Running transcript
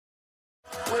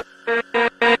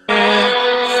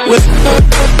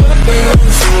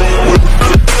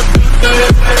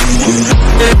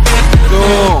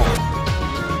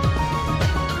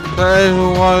Tres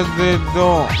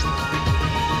guarditos.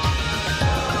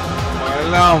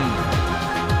 Bailamos.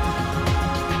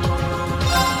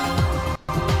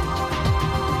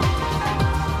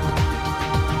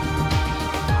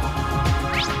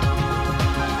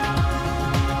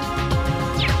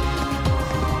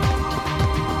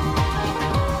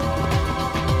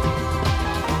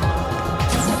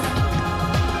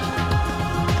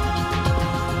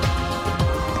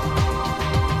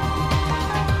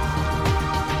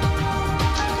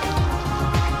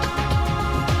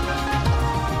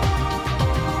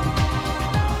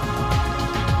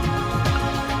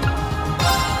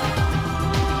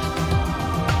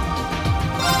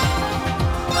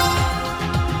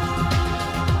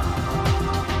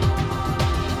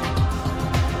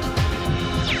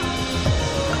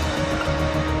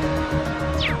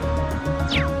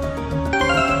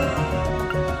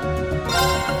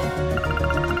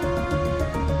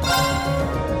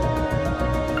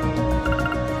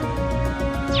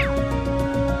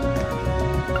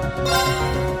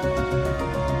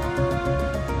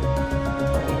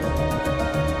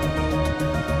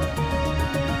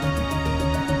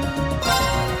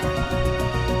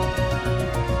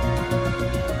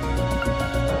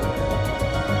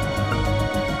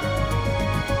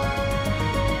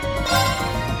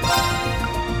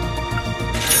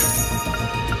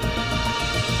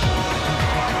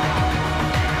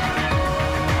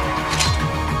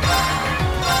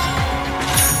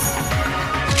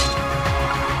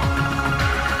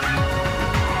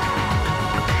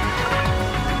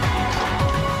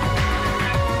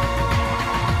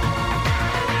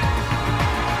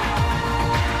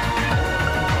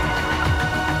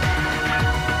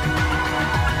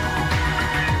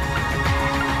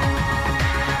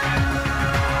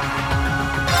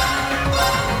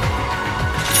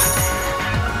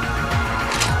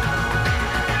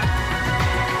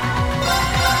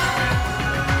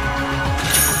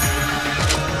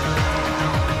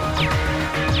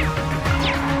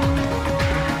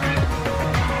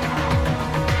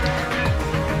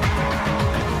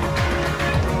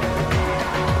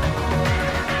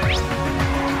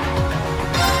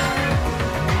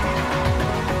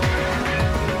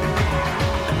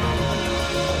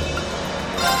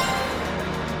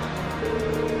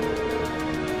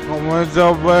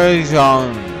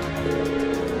 Reservation.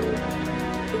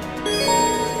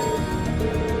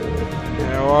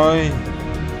 Me voy.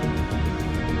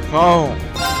 Chao.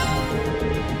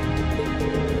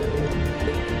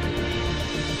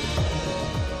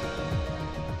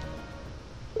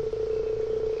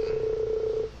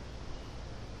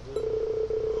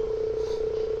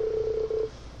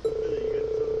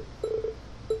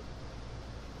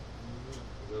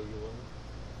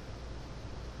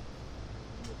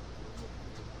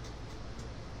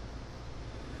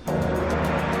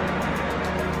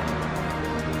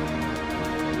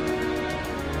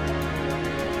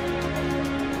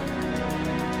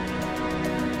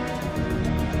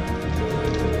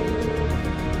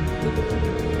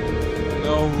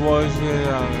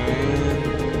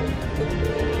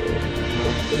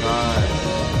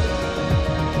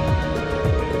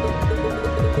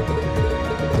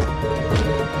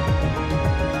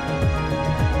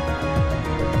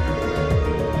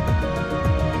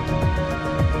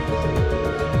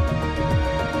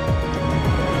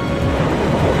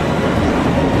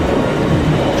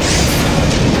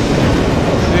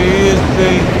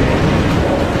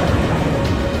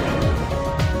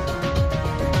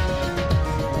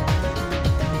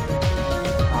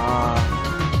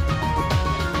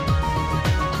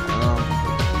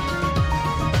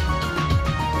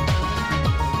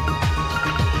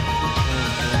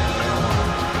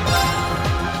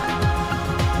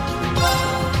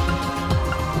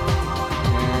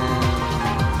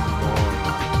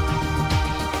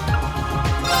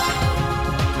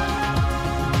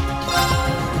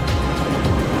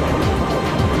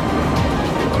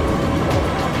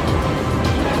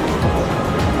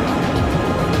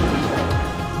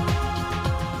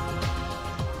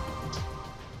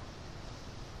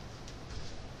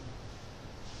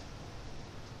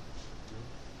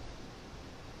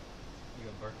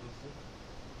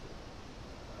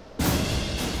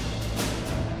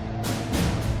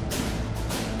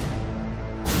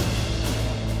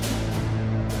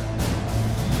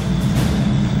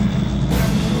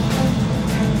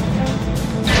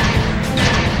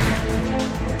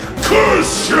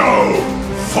 Show!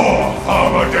 4th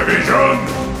Armored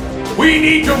Division! We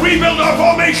need to rebuild our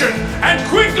formation, and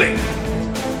quickly!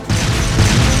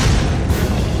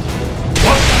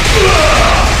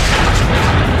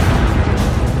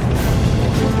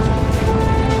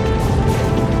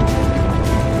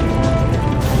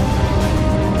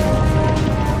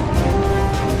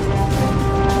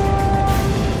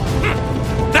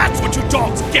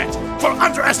 dogs get for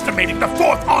underestimating the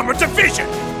 4th Armored Division!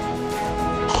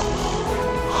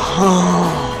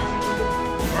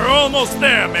 We're almost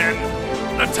there, men.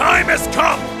 The time has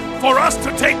come for us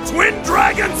to take Twin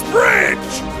Dragon's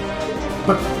Bridge!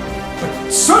 But,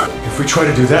 sir, if we try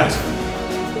to do that...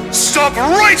 Stop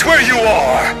right where you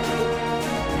are!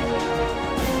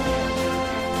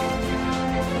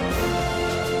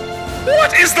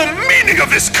 What is the meaning of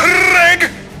this,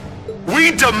 Craig?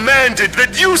 We demanded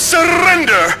that you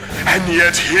surrender, and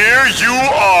yet here you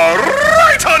are,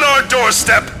 right on our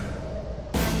doorstep!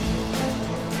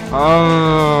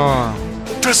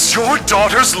 Does your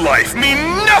daughter's life mean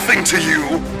nothing to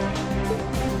you?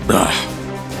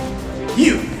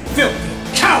 You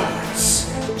filthy cowards!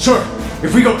 Sir,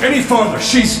 if we go any farther,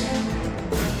 she's...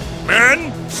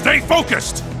 Men, stay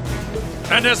focused!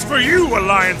 And as for you,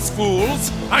 Alliance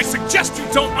fools, I suggest you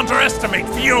don't underestimate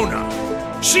Fiona.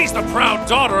 She's the proud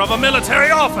daughter of a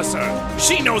military officer.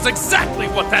 She knows exactly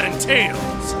what that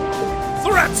entails.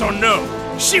 Threats or no,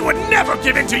 she would never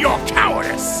give in to your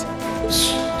cowardice!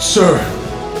 Sir,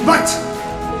 but...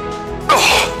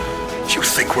 Oh, you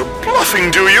think we're bluffing,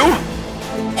 do you?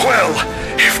 Well,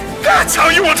 if that's how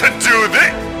you want to do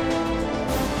this...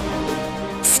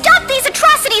 Stop these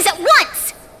atrocities at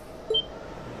once!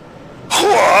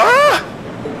 What?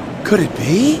 Could it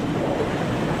be?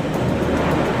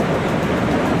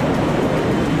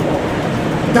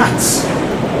 That's...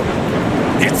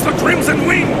 It's the Crimson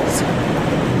Wings!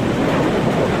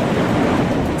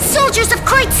 Soldiers of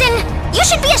Kreutzen, you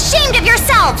should be ashamed of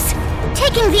yourselves!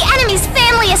 Taking the enemy's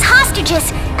family as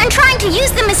hostages and trying to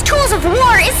use them as tools of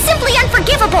war is simply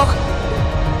unforgivable!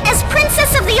 As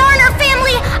Princess of the Arnor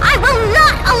family, I will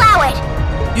not allow it!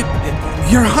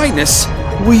 Your Highness,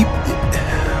 we...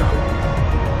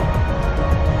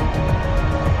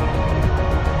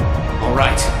 All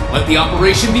right, let the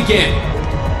operation begin.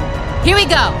 Here we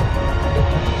go.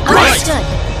 Understood.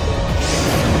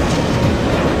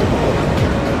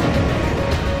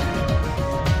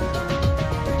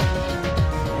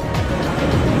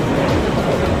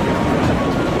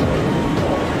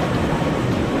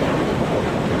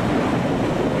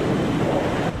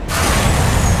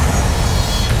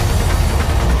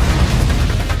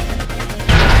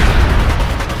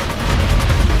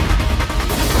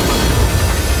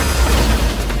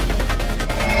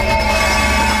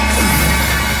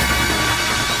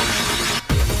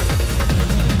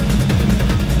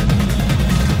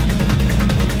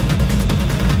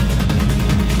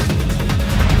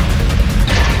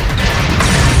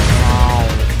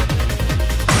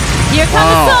 Here come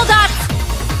the soldiers!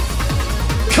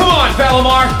 Come on,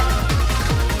 Valimar!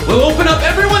 We'll open up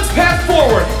everyone's path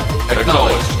forward!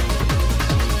 Acknowledged.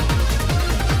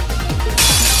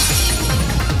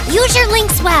 Use your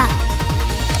links well.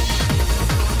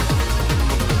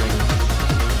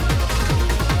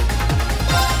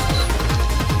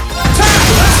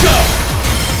 Let's go!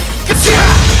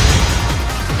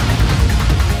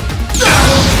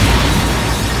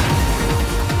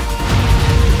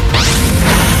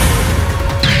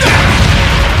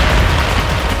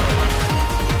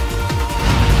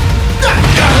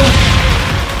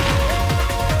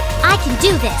 I can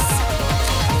do this.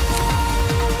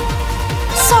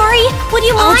 Sorry, would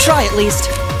you I'll mind? try at least.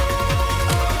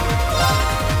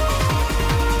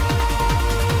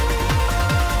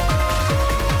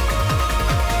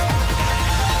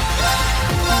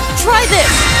 Try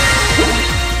this!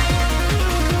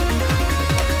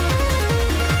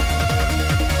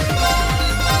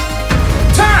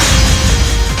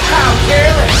 How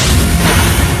careless!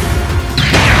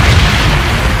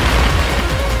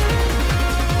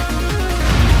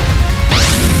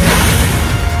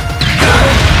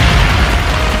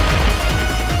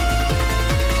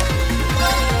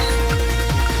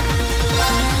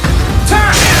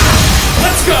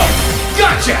 Let's go!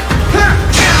 Gotcha!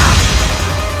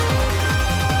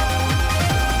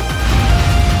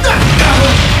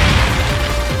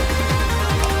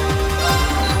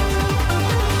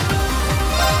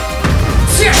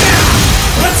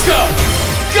 Let's go!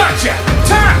 Gotcha!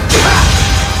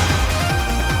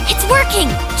 It's working!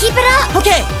 Keep it up!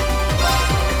 Okay!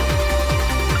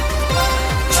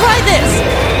 Try this!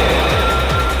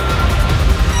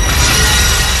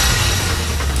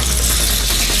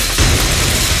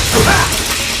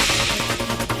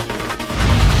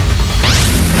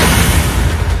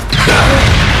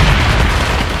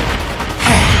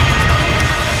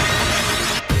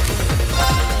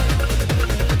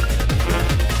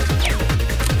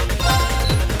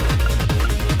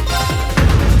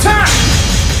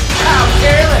 How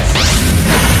careless!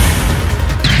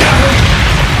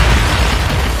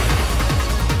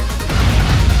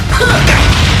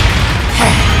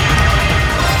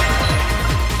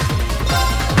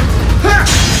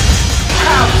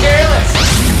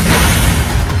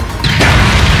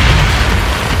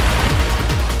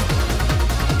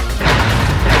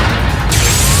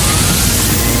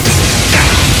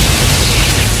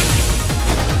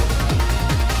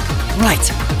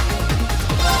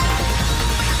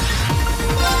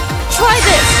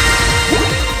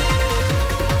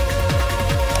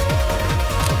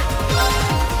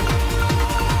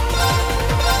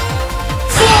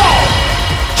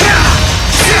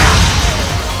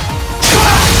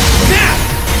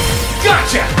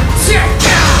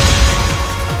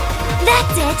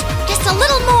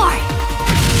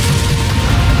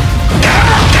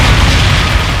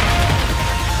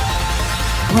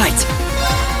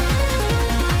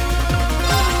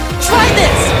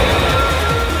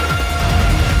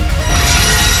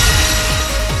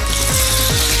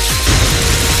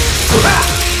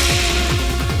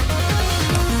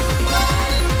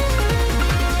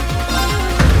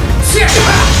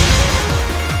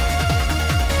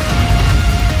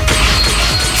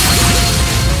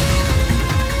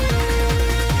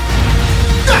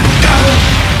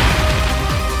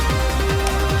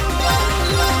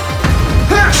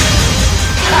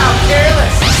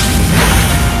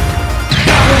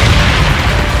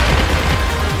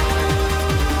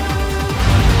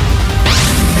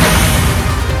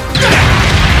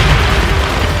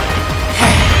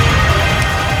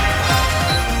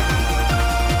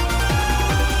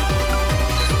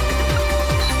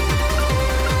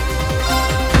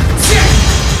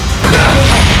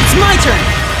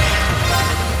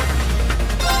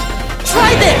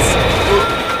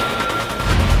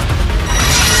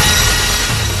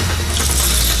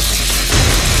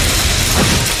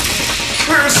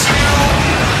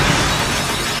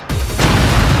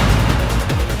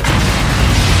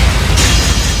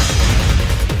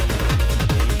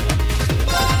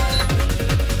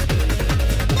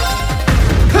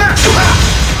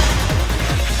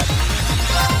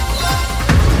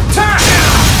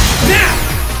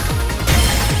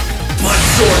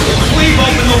 We've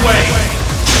opened the way!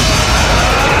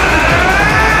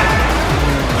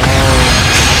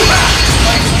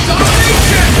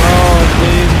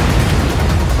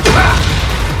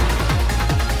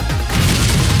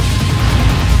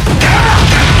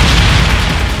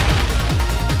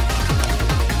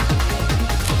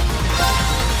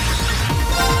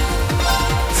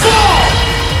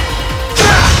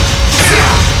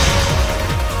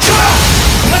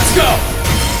 Let's go!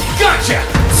 Gotcha!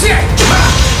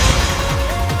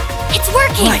 It's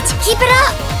working! Right. Keep it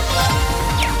up!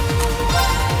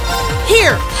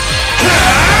 Here!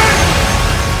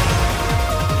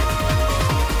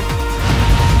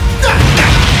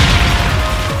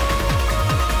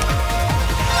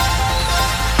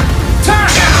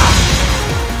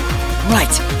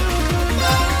 Right.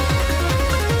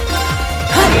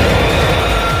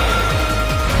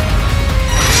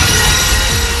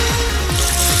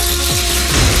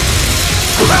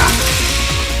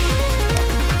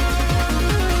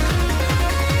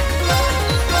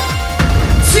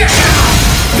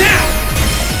 Now!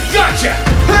 Gotcha!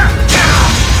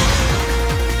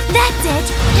 That's it!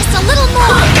 Just a little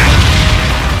more!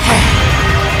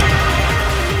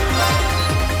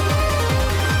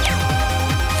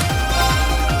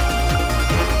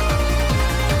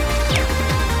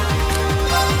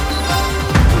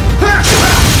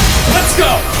 Let's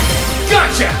go!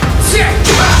 Gotcha!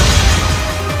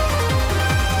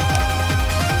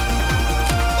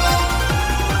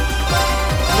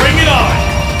 Bring it on!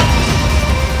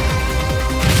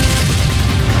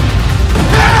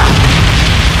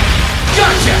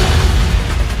 Gotcha!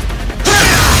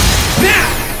 Now!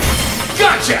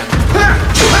 Gotcha!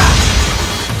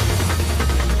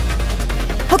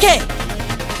 Okay.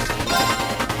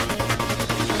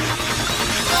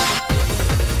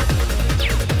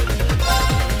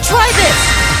 Try this.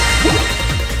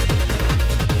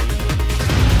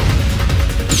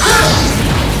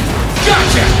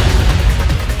 Gotcha!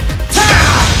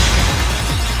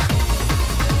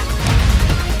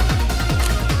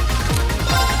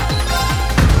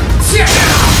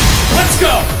 Let's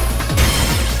go!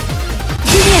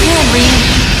 Give me a hand, Reed.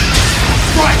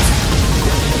 Right!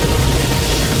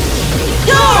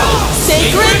 Go!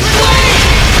 Sacred flame!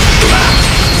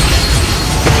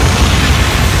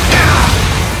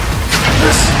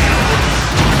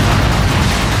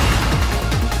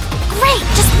 Great!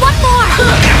 Just one more!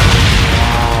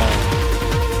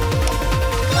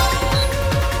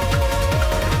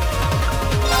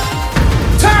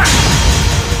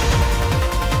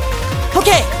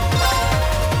 Okay.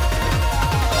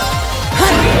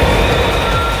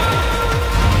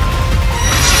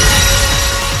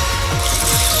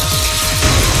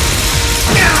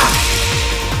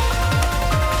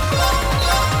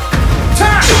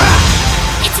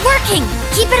 It's working!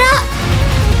 Keep it up!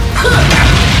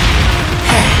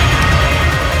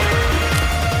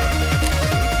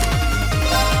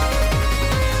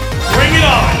 Bring it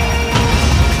on!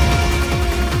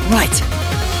 Right.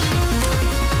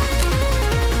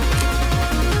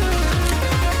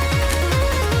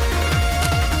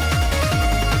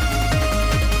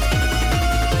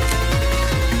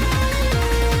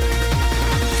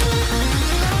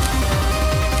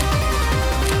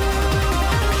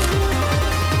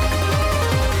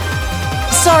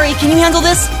 Sorry, can you handle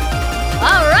this?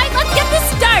 All right, let's get this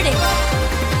started.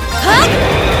 Huh?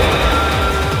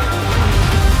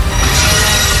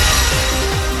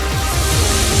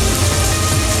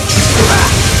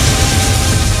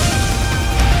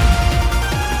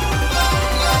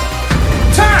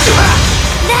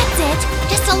 That's it!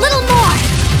 Just a little more!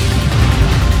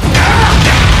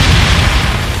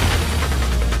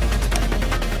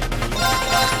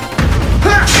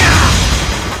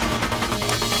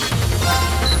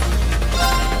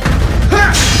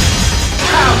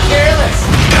 How careless!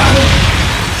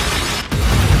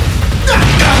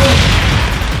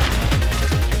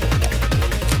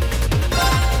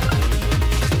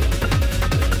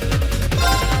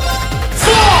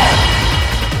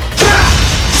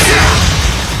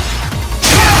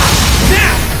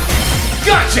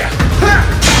 Gotcha!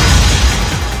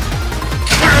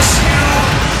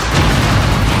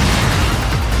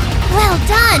 Well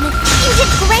done! You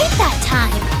did great that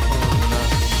time!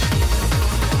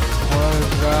 Well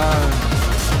done.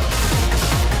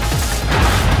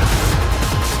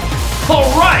 All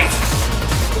right!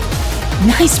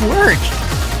 Nice work.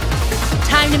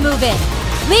 Time to move in.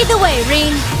 Lead the way,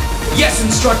 Reen. Yes,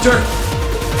 instructor!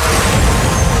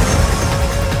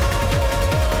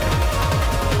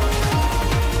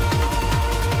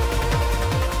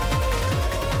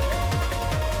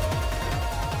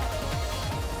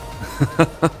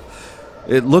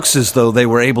 It looks as though they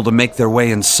were able to make their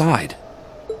way inside.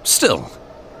 Still,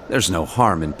 there's no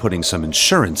harm in putting some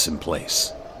insurance in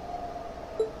place.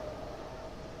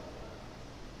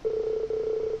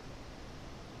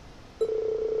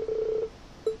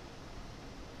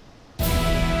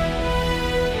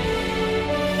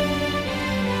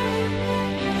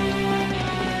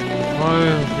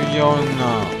 Ой,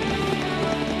 Fiona.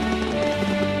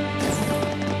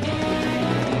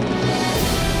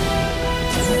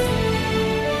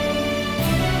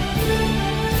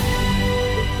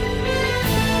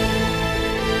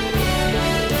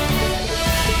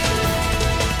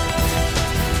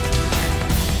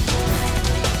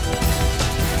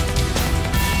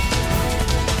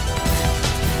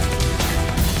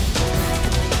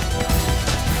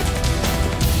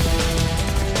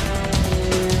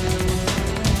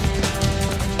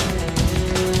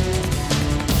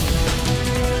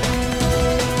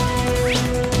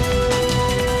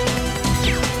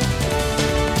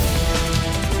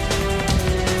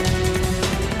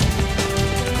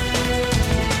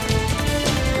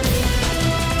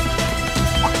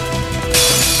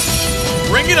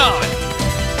 Bring it on!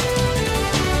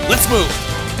 Let's move!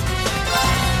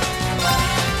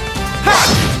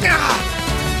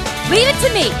 Leave it to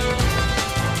me!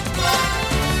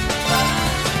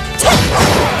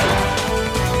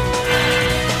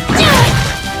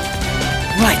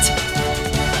 Right.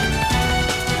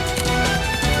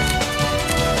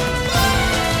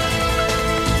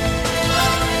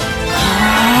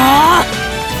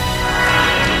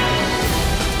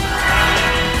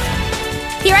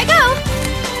 Here I go!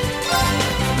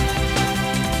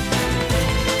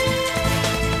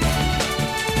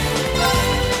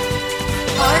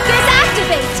 Arcus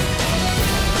activate!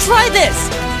 Try this!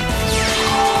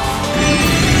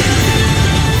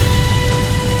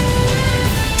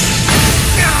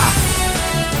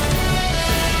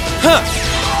 Huh!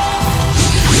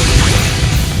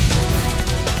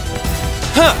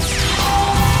 Huh!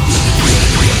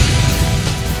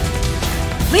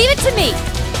 Leave it to me!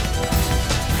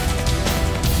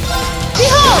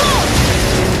 Behold!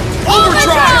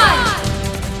 Overdrive!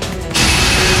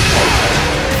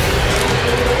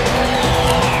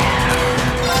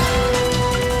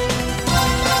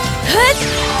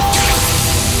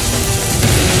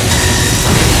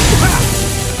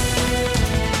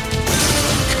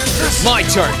 My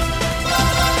turn!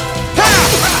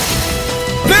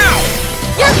 Now!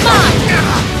 You're mine!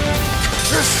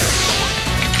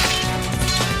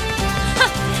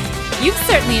 You've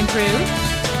certainly improved.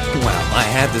 Well, I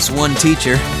had this one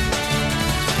teacher.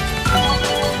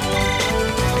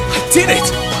 I did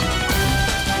it!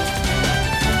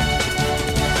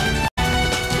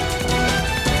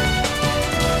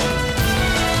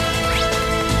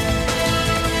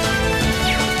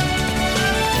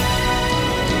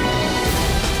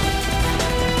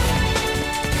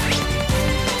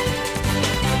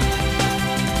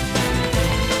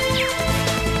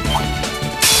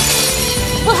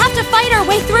 We'll have to fight our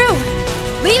way through.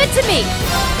 Leave it to me.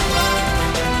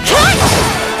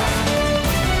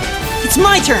 It's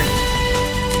my turn!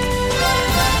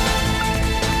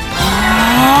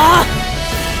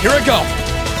 Here I go!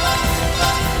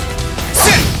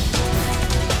 Sit!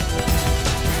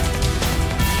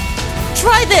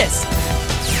 Try this!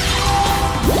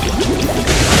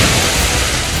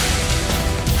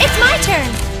 It's my turn.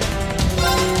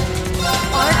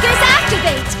 Arcus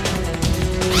activate.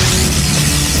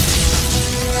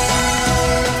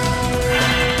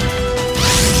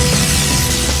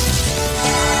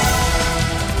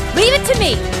 Leave it to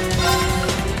me.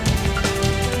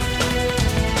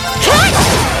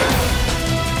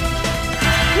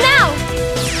 Now.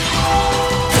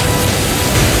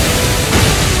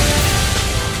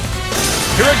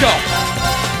 Here I go!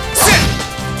 Sit!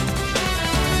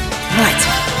 Right.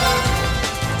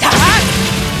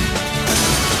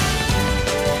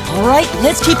 All right,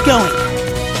 let's keep going.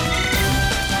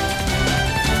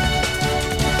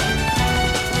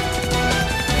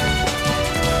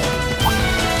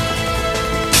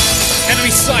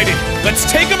 Enemy sighted! Let's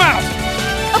take him out!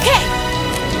 Okay.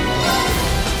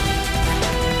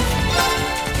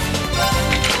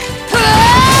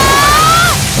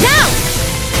 Now.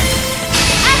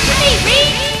 After me,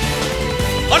 Reed.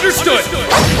 Understood!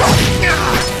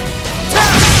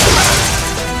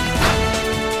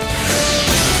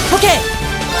 Okay.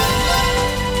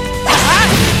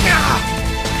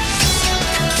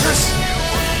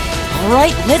 All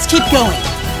right, let's keep going.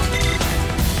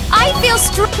 I feel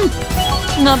strong.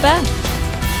 Not bad.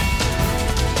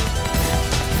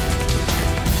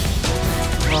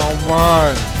 Oh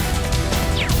man.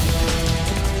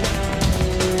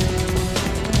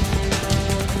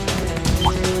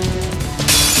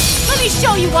 Let me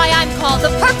show you why I'm called the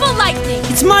Purple Lightning!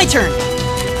 It's my turn.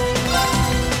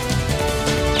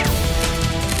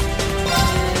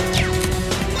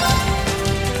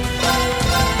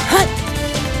 Huh.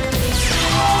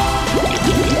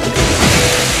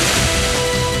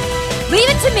 Leave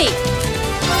it to me!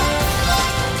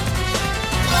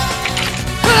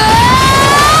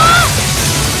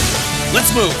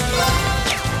 Let's move.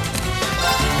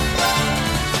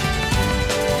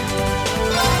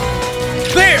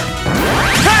 There!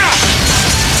 Ha!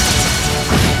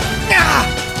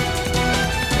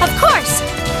 Of course!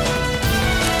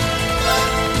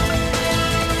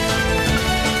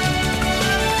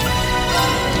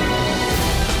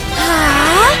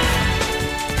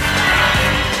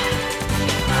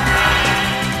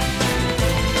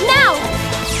 Now!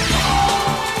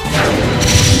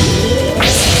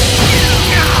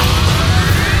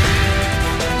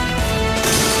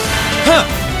 Huh!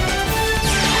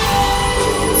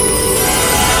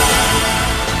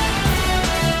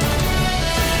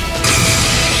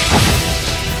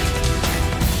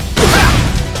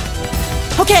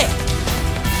 Okay.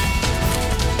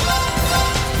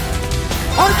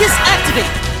 Arcus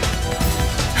activate.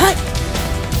 Huh.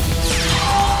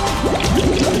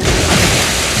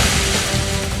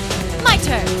 My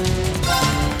turn!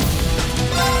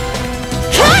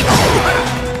 Here I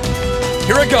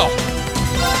go.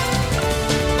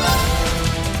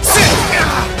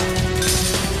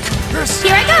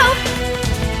 Here I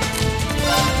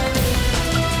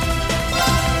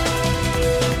go!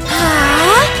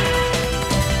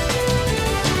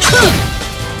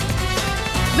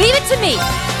 Leave it to me!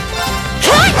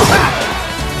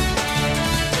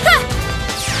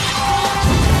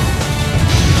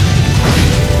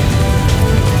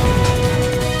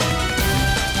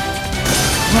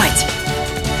 Right.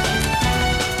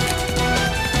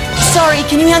 Sorry,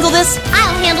 can you handle this?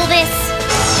 I'll handle this.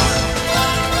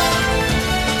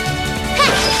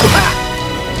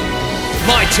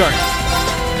 My turn.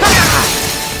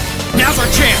 Now's our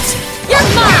chance. You're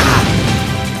mine!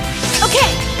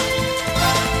 Okay!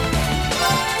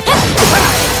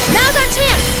 Now's our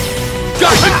chance!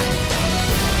 Got you.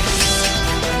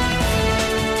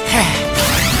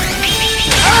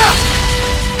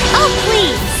 Oh,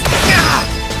 please.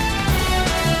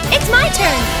 It's my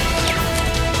turn!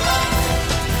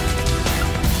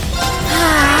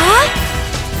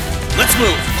 Let's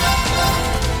move.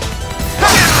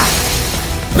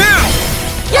 Now!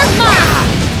 You're mine!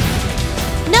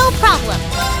 No problem.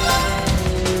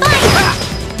 Fine.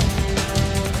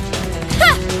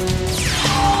 Ha!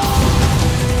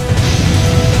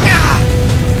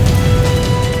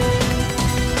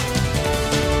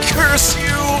 Curse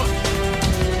you!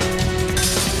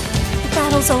 The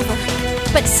battle's over.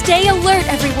 But stay alert,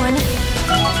 everyone!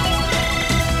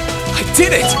 I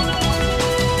did it!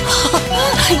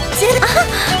 I did it!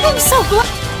 I'm so glad!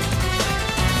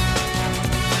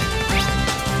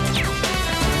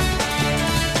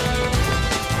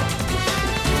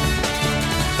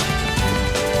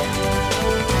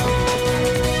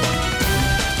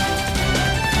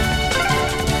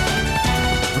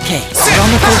 Okay, we're on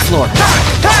the third floor.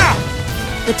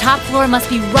 The top floor must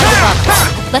be right above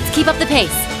us. Let's keep up the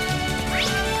pace.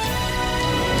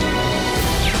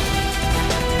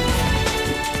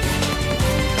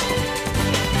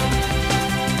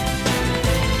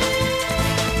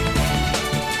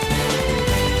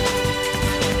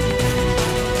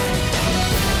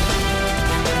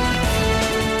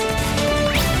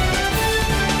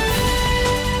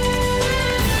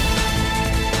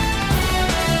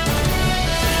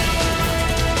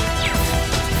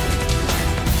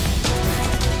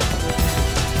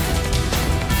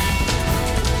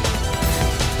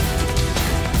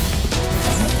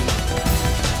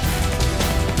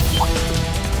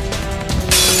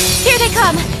 Here they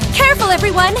come! Careful,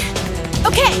 everyone!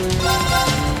 Okay!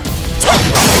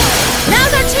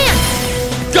 Now's our chance!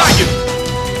 Got you!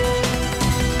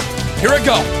 Here I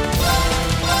go!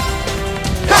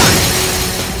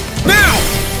 Now!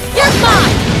 You're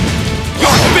mine!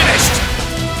 You're finished!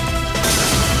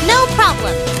 No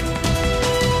problem.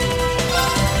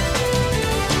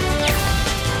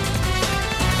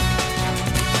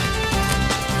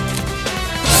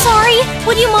 Sorry,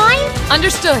 would you mind?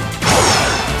 Understood.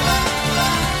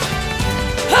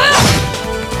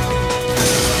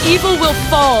 Evil will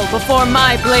fall before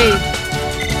my blade.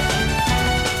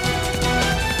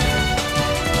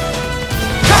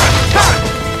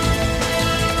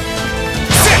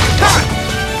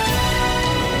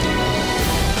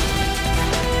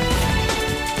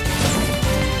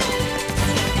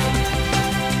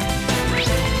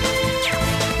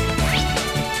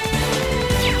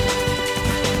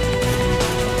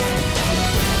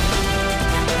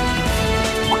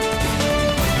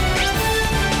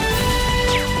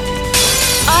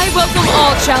 I welcome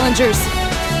all challengers.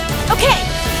 Okay.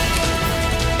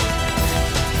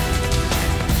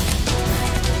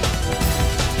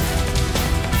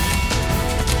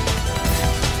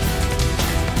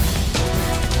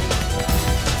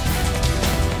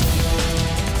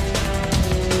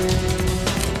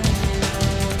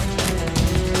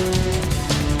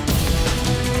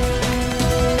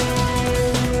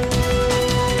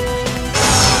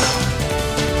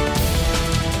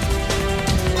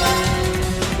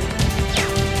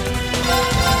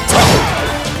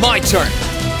 My turn.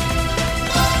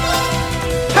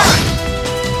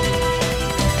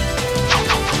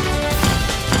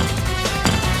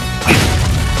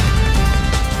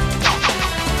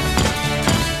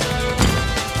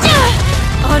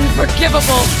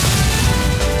 Unforgivable.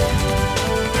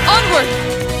 Onward.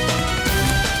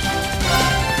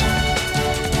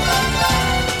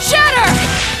 Shatter.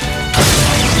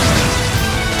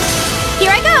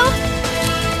 Here I go!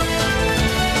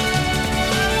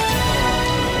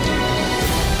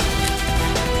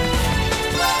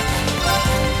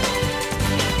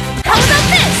 How about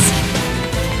this?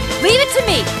 Leave it to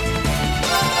me.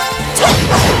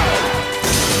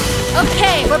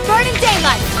 Okay, we're burning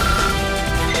daylight.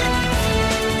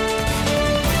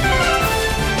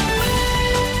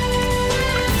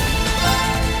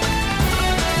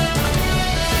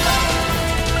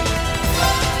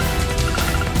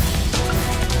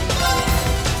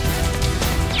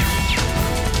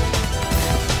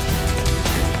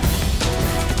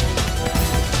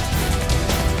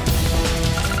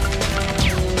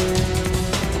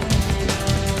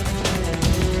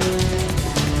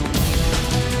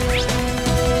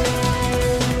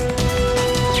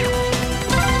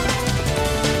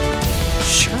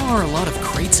 Are a lot of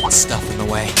crates and stuff in the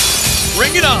way.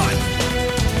 Bring it on!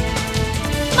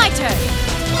 My turn.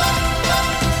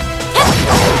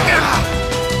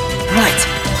 Right.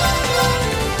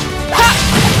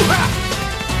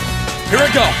 Here I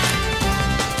go.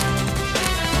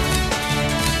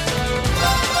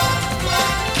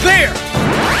 There!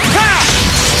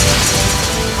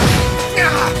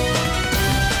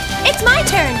 It's my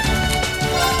turn!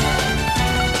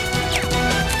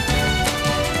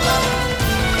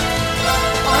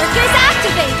 Arcus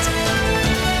activate!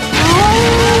 Ha!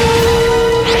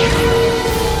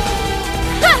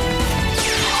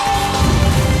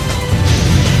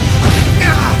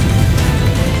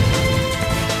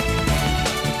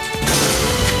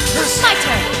 My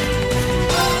turn.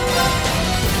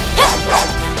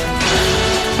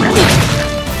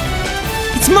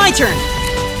 It's my turn!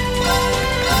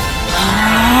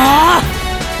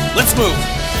 Let's move.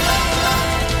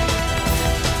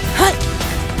 Hut!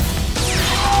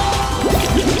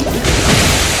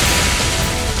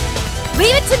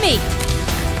 Leave it to me.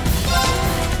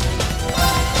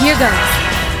 Here goes.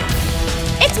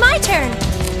 It's my turn!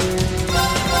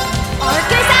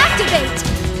 Arcus activate!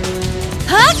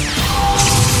 Huh?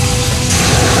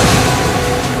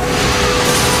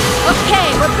 Okay,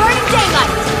 we're burning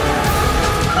daylight.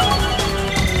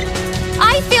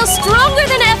 I feel stronger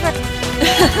than ever!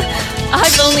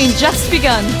 I've only just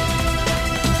begun.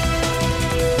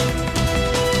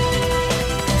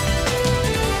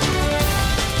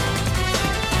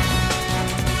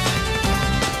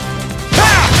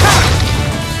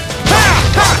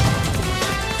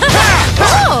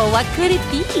 Oh, what could it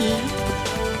be?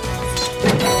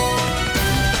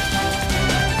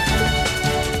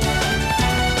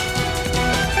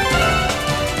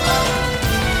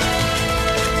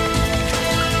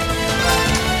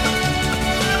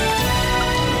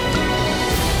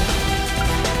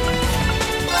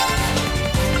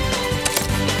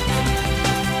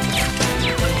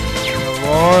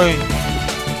 Voy.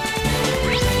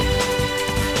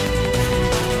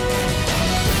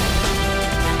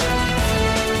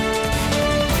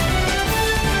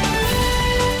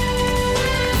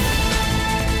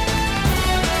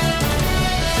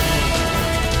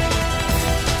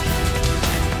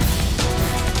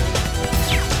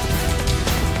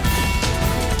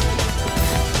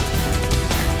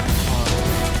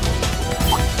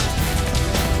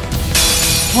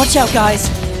 Watch out, guys!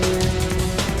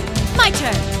 My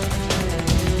turn.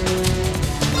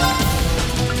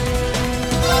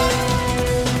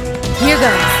 Here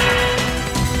goes.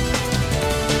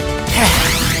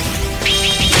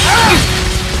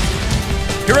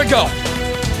 Here I go.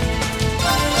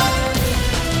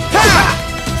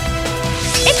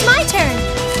 It's my turn!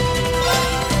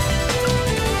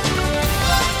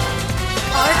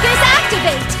 Arcus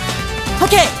activate!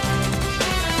 Okay!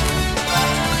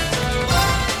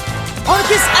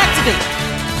 Arcus activate!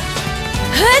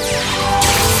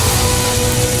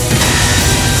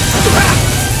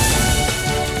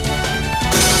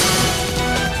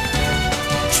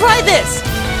 Try this!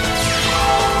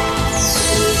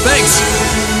 Thanks!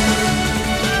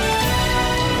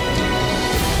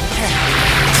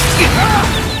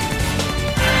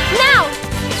 Now!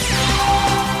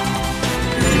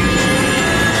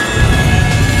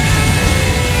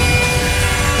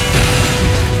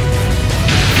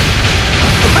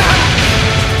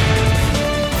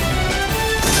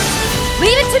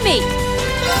 Leave it to me!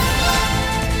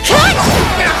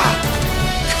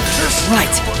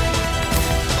 Right.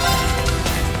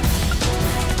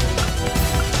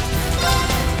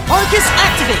 Arcus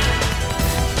activate!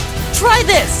 Try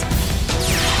this!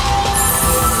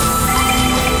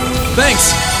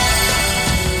 Thanks!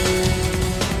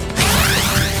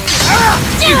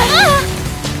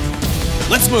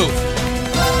 Let's move!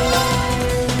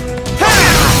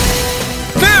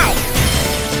 Now!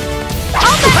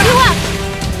 I'll back you up!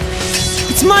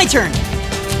 It's my turn!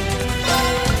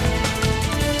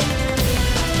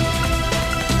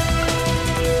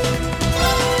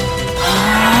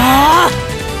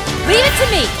 Leave it to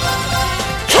me!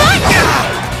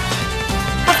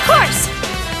 Of course!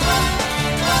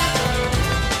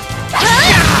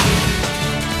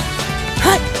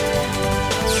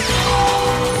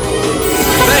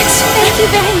 Thanks! Thank you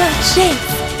very much. Thanks.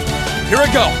 Here I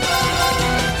go!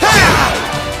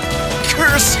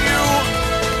 Curse you!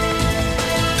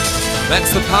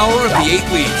 That's the power of the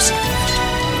 8 leaves.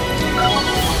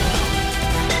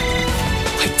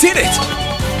 I did it!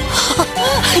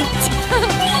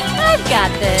 I've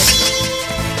got this.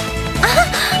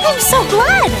 I'm so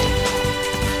glad!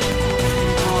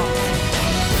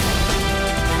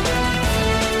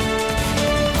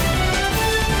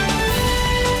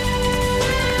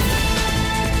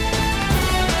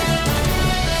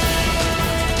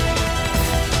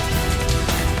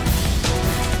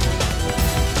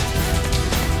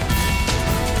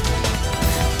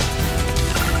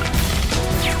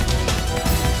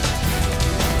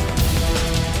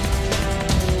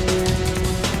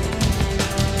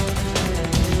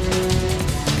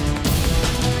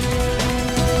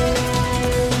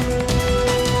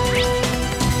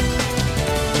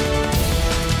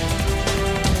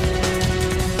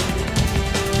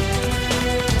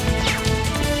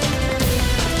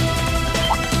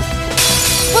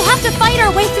 We'll have to fight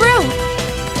our way through.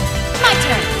 My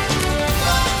turn.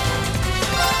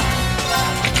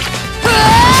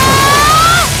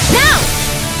 Now!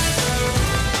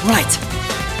 Right.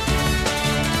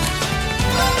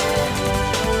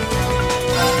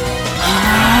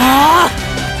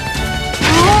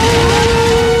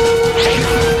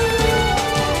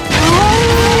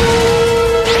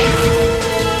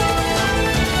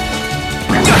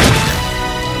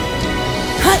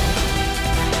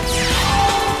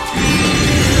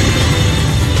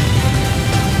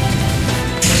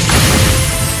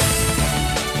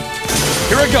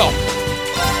 Here I go!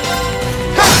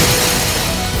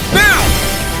 Now!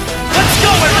 Let's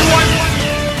go, everyone!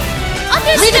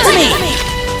 Leave it to me!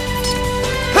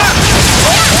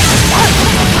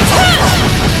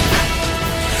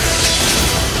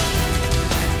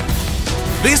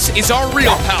 This is our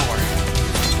real power!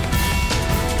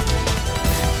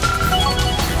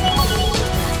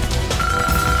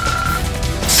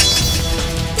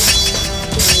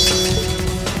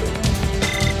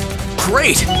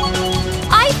 Great!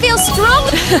 I feel strong.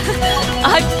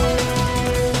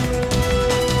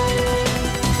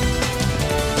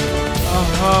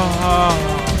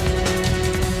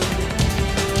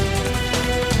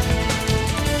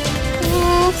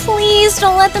 Please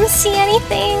don't let them see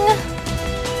anything.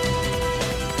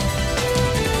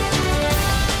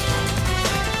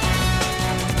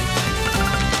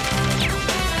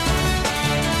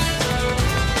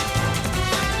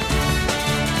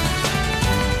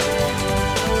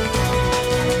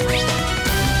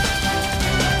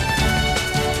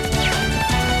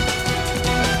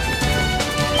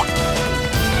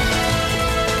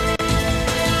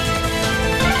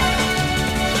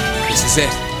 This is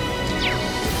it.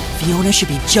 Fiona should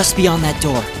be just beyond that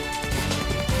door.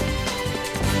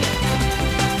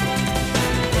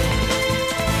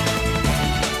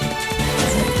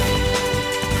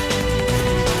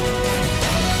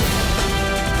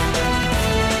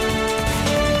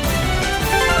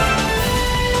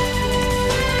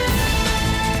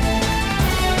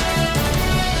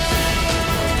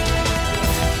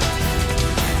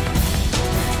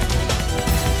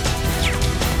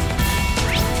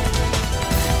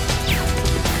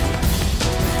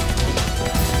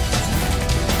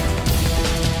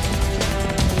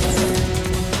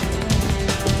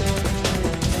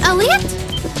 Elliot?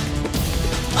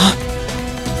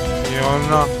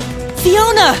 Fiona.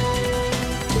 Fiona!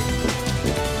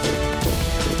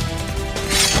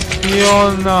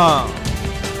 Fiona!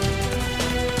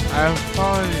 I'm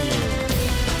sorry.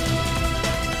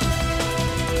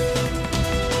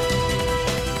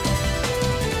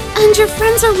 And your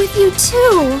friends are with you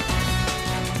too.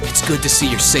 It's good to see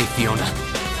you're safe, Fiona.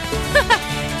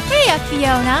 Hey,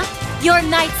 Fiona. Your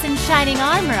knights in shining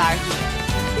armor are here.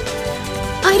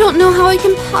 I don't know how I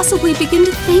can possibly begin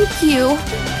to thank you.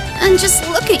 And just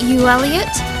look at you, Elliot.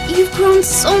 You've grown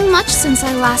so much since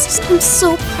I last. I'm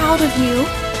so proud of you.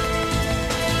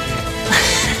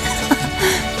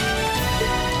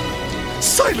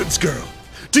 Silence, girl!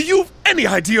 Do you have any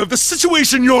idea of the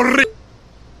situation you're in?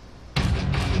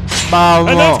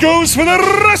 And that goes for the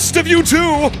rest of you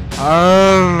too!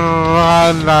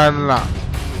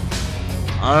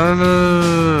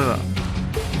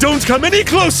 Don't come any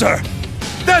closer!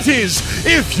 That is,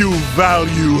 if you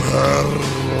value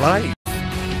her life.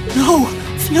 No!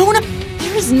 Fiona!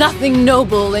 There's nothing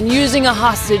noble in using a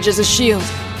hostage as a shield.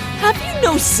 Have you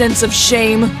no sense of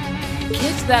shame?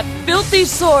 Get that filthy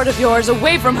sword of yours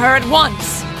away from her at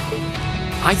once!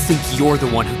 I think you're the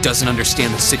one who doesn't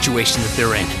understand the situation that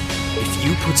they're in. If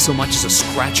you put so much as a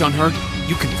scratch on her,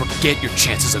 you can forget your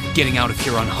chances of getting out of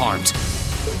here unharmed.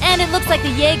 And it looks like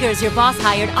the Jaegers your boss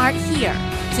hired aren't here,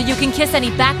 so you can kiss any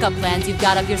backup plans you've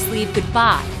got up your sleeve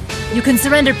goodbye. You can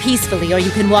surrender peacefully, or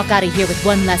you can walk out of here with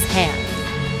one less hand.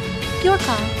 Your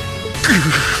call.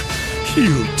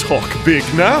 You talk big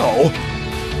now.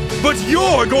 But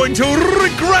you're going to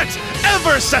regret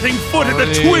ever setting foot in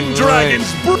the Twin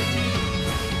Dragon's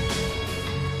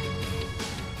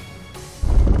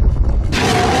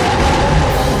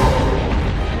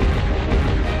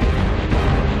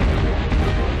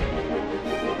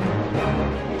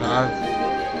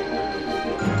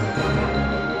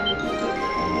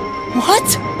What?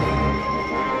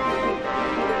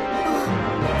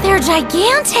 They're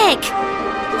gigantic!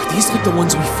 Are these like the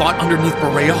ones we fought underneath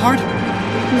Bereahard?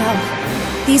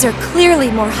 No, these are clearly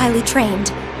more highly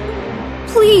trained.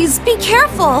 Please, be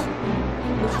careful!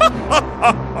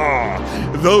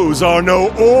 Those are no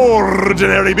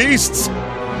ordinary beasts!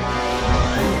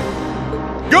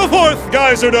 Go forth,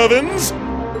 Geyserdovens!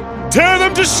 Tear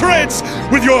them to shreds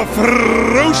with your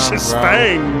ferocious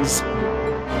fangs!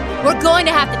 We're going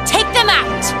to have to take them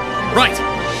out! Right!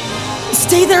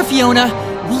 Stay there, Fiona!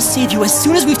 We'll save you as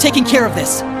soon as we've taken care of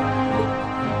this.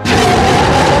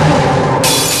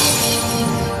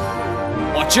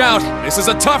 Watch out! This is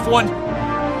a tough one!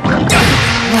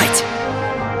 Right.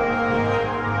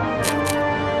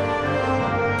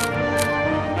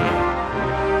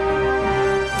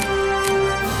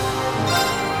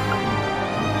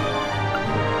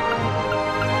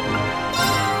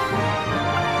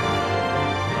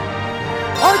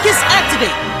 Arcus,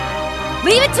 activate!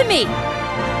 Leave it to me!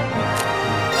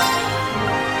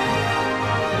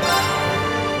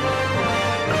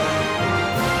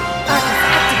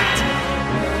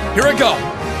 Here I go!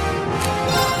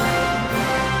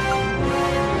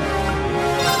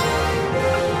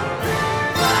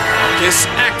 Arcus,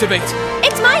 activate!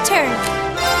 It's my turn!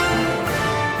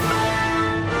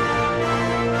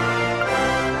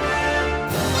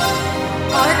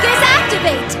 Arcus,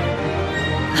 activate!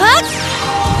 Huh?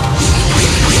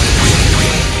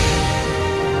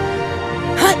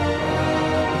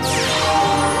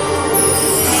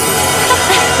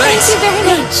 Thanks! Thank you very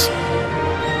much!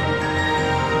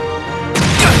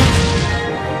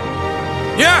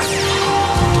 Yeah!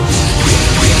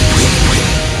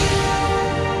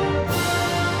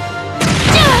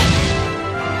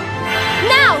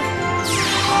 Now!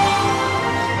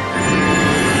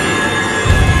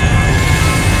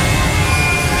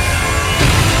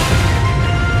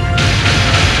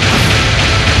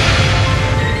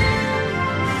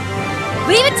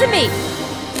 Leave it to me!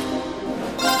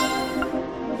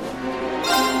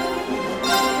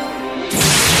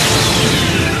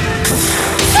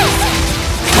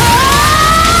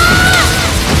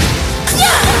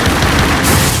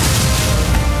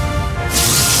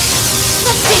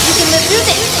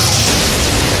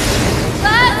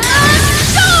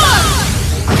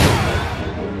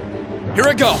 Here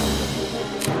I go!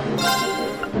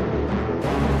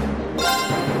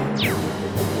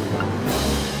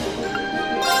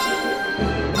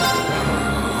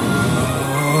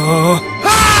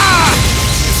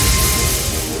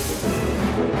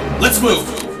 Let's move!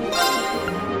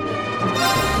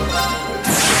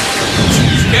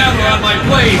 Gather on my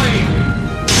blade!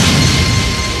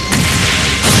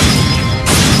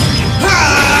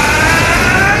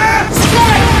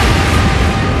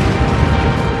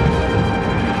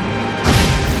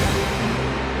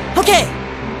 Okay!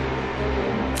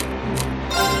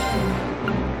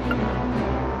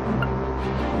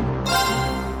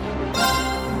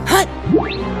 Huh?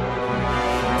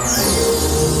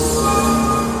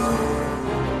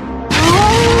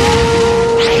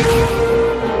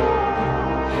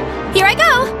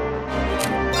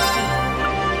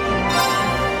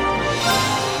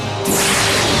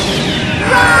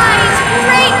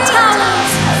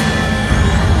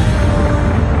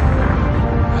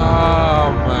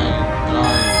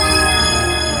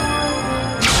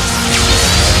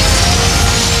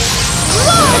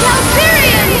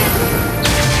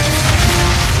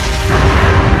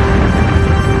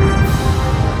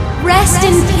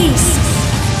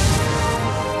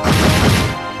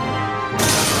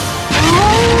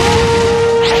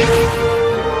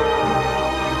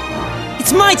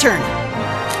 my turn!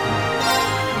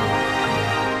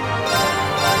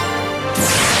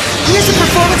 Here's a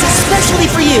performance especially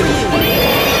for you!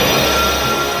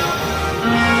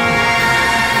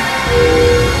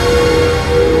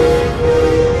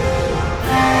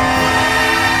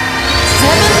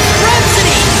 Seventh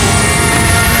Rhapsody!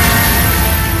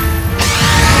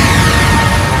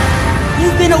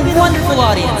 You've been a wonderful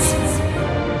audience.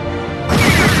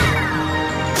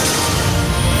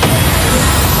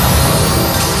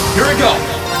 Here we go!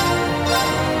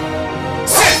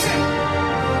 Sit!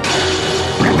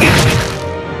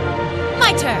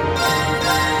 My turn.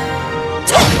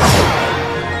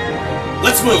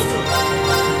 Let's move!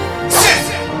 Sit!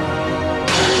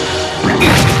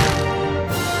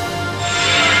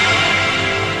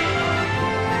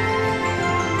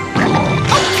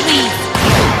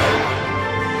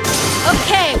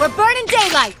 Okay, we're burning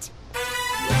daylight.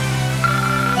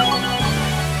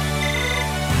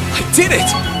 I did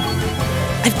it!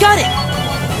 I've got it!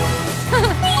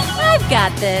 I've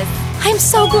got this. I'm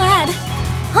so glad.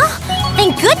 Huh?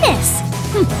 Thank goodness.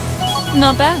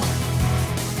 Not bad.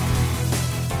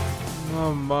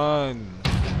 Come on.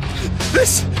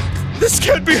 This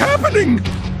can't be happening!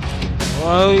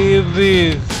 What is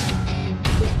this?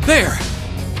 There!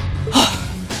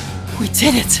 We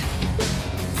did it!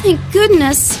 Thank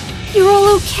goodness. You're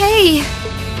all okay.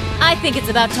 I think it's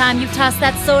about time you toss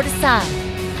that sword aside,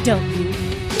 don't you?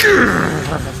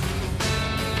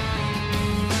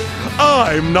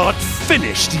 I'm not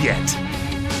finished yet.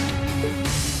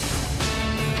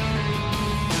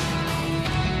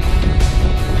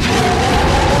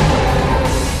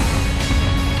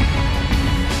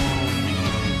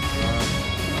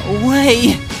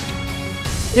 Way!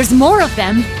 There's more of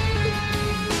them.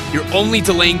 You're only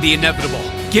delaying the inevitable.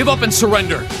 Give up and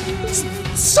surrender.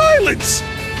 Silence!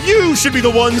 You should be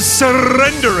the one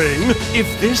surrendering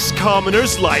if this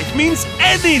commoner's life means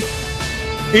anything.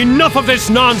 Enough of this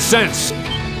nonsense!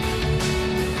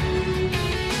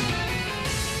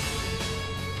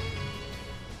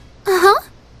 Uh-huh.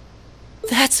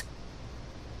 That's...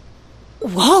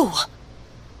 Whoa!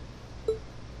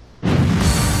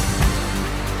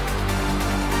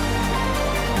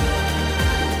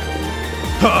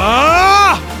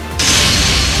 Ah!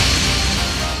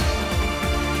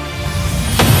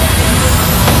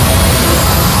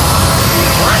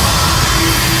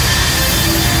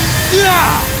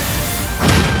 Yeah!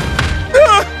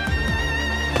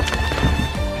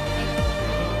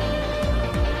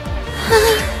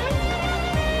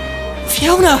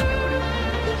 Fiona!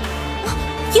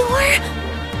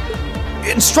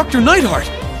 You're... Instructor Neidhart!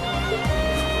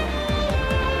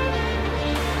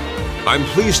 I'm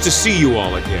pleased to see you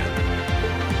all again.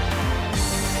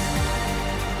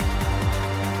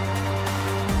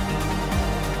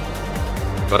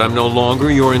 But I'm no longer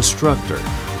your instructor,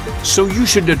 so you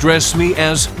should address me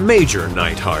as Major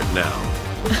Neidhart now.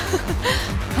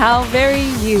 How very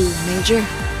you, Major.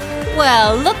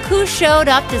 Well, look who showed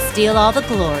up to steal all the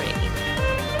glory.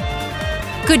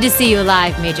 Good to see you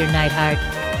alive, Major Neidhart.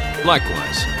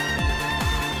 Likewise.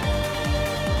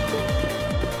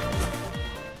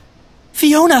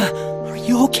 Fiona! Are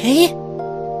you okay?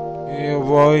 Yeah,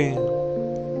 boy.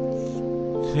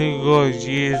 Because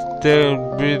she's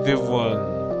still beautiful.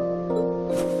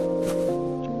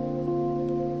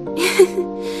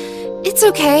 It's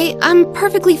okay. I'm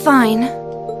perfectly fine.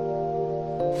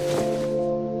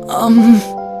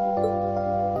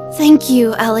 Thank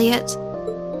you, Elliot.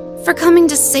 For coming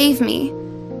to save me.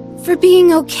 For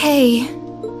being okay.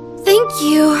 Thank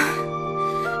you.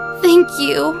 Thank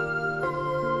you.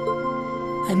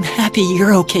 I'm happy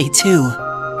you're okay too.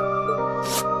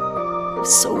 I'm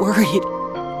so worried.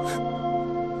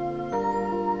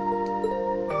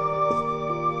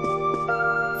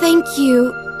 Thank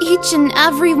you, each and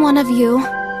every one of you.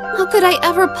 How could I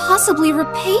ever possibly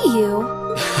repay you?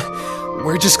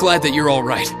 We're just glad that you're all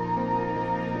right.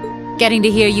 Getting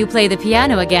to hear you play the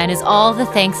piano again is all the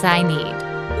thanks I need.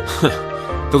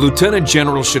 The Lieutenant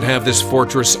General should have this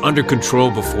fortress under control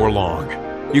before long.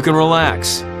 You can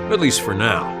relax, at least for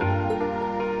now.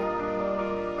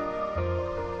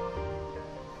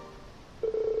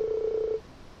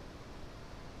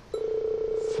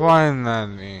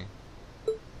 Finally.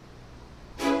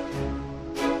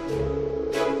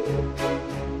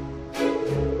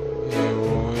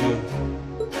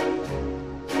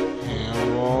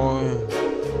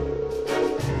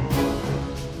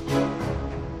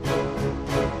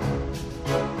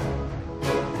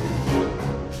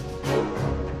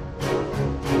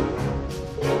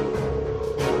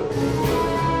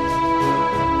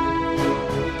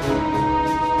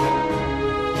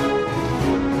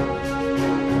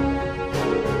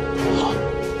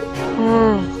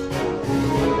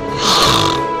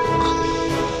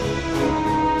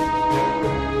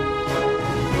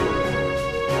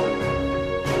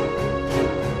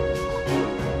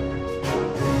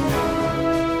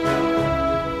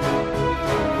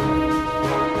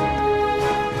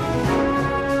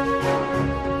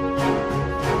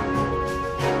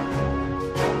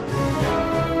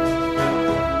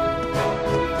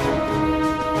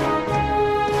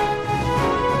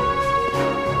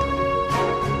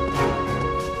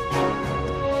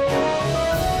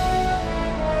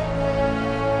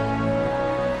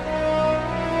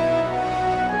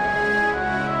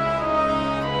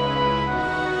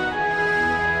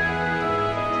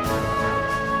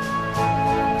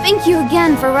 Thank you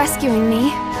again for rescuing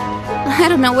me. I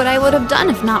don't know what I would have done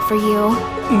if not for you.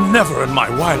 Never in my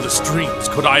wildest dreams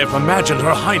could I have imagined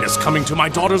Her Highness coming to my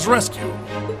daughter's rescue.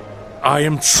 I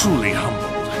am truly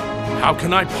humbled. How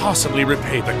can I possibly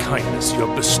repay the kindness you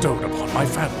have bestowed upon my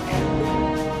family?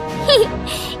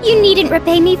 You needn't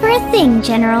repay me for a thing,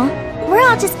 General. We're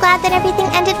all just glad that everything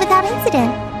ended without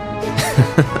incident.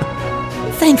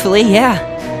 Thankfully, yeah.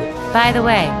 By the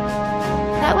way,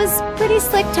 that was pretty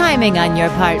slick timing on your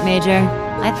part, Major.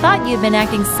 I thought you'd been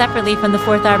acting separately from the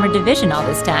 4th Armored Division all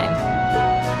this time.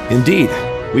 Indeed.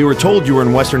 We were told you were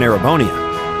in Western Erebonian.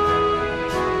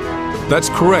 That's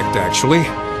correct, actually.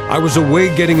 I was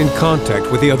away getting in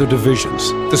contact with the other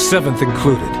divisions, the 7th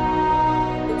included.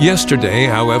 Yesterday,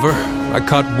 however, I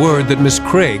caught word that Miss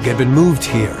Craig had been moved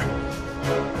here.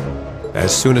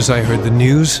 As soon as I heard the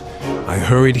news, I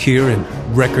hurried here in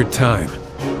record time.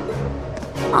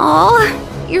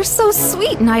 Aw, you're so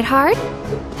sweet, Neidhart.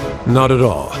 Not at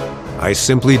all. I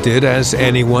simply did as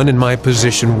anyone in my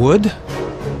position would.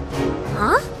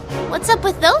 Huh? What's up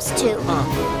with those two?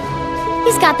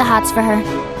 He's got the hots for her.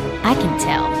 I can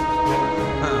tell.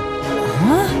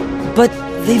 Huh? But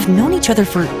they've known each other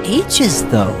for ages,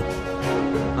 though.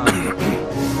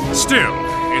 Still,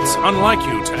 it's unlike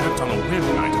you to act on a whim,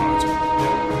 Neidhart.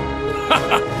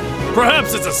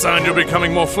 Perhaps it's a sign you're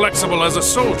becoming more flexible as a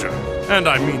soldier, and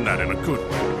I mean that in a good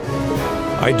way.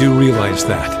 I do realize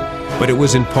that, but it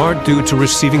was in part due to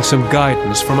receiving some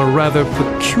guidance from a rather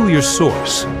peculiar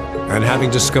source. And having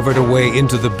discovered a way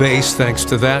into the base thanks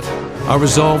to that, I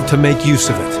resolved to make use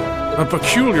of it. A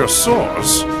peculiar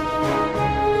source?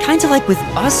 Kinda like with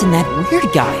us and that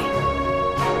weird guy.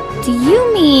 Do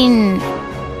you mean...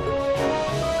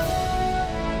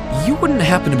 You wouldn't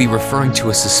happen to be referring to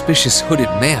a suspicious hooded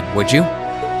man, would you?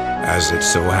 As it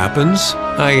so happens,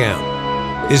 I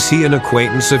am. Is he an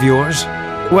acquaintance of yours?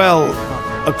 Well,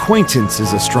 acquaintance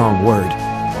is a strong word.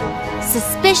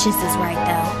 Suspicious is right,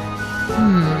 though.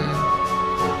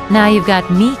 Now you've got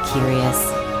me curious.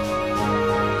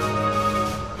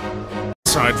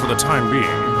 Aside for the time being.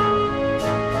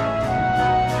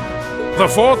 The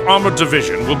 4th Armored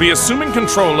Division will be assuming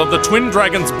control of the Twin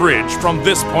Dragons Bridge from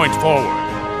this point forward.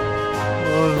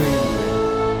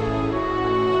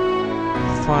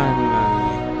 Finally.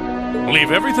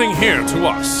 Leave everything here to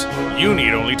us. You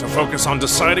need only to focus on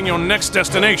deciding your next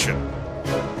destination.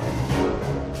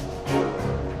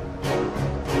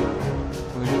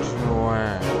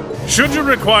 Should you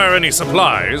require any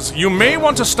supplies, you may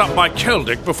want to stop by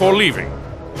Keldic before leaving.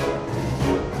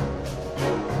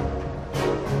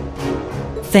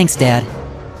 Thanks, Dad.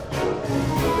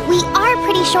 We are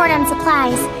pretty short on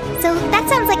supplies, so that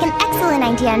sounds like an excellent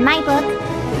idea in my book.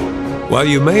 While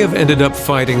you may have ended up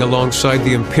fighting alongside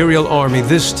the Imperial Army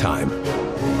this time,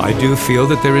 I do feel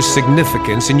that there is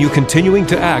significance in you continuing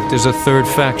to act as a third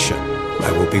faction.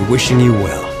 I will be wishing you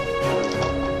well.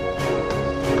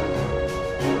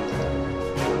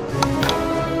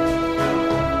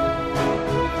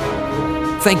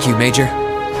 Thank you, Major.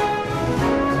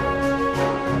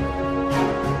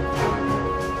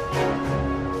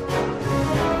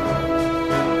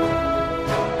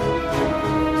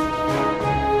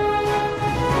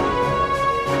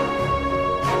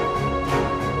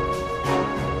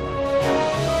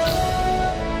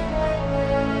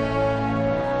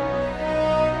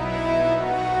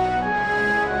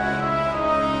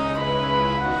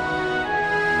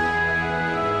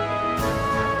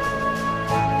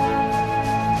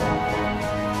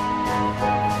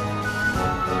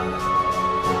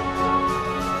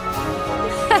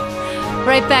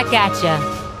 Right back at ya.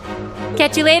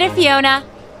 Catch you later, Fiona.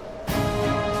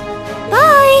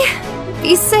 Bye!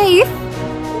 Be safe.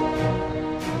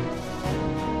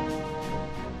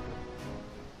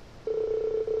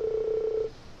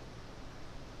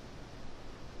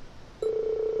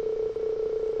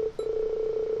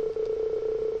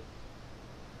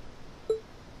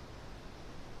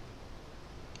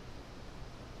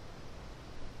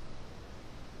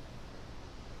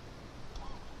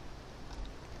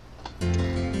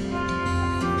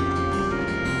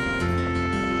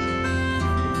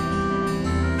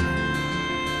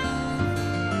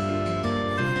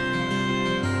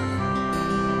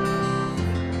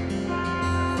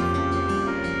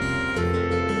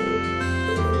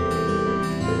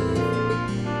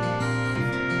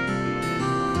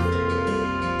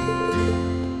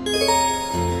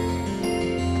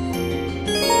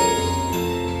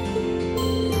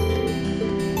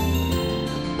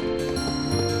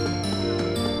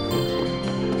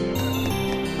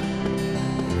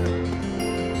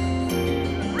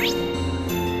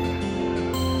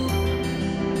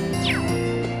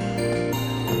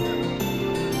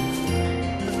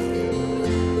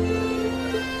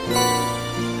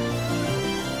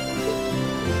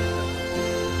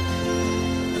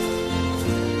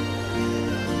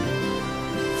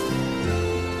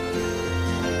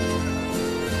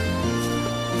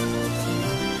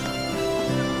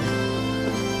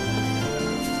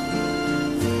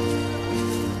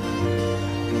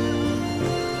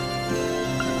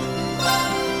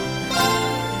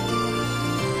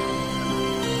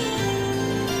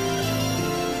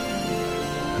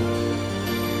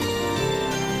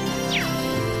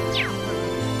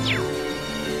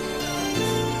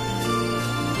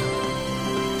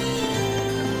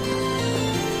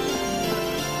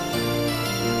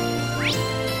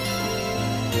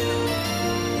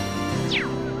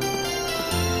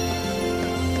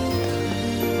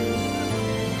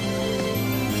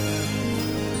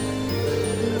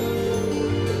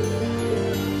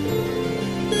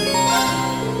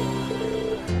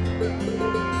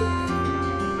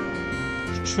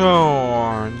 ช่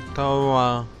วยตัว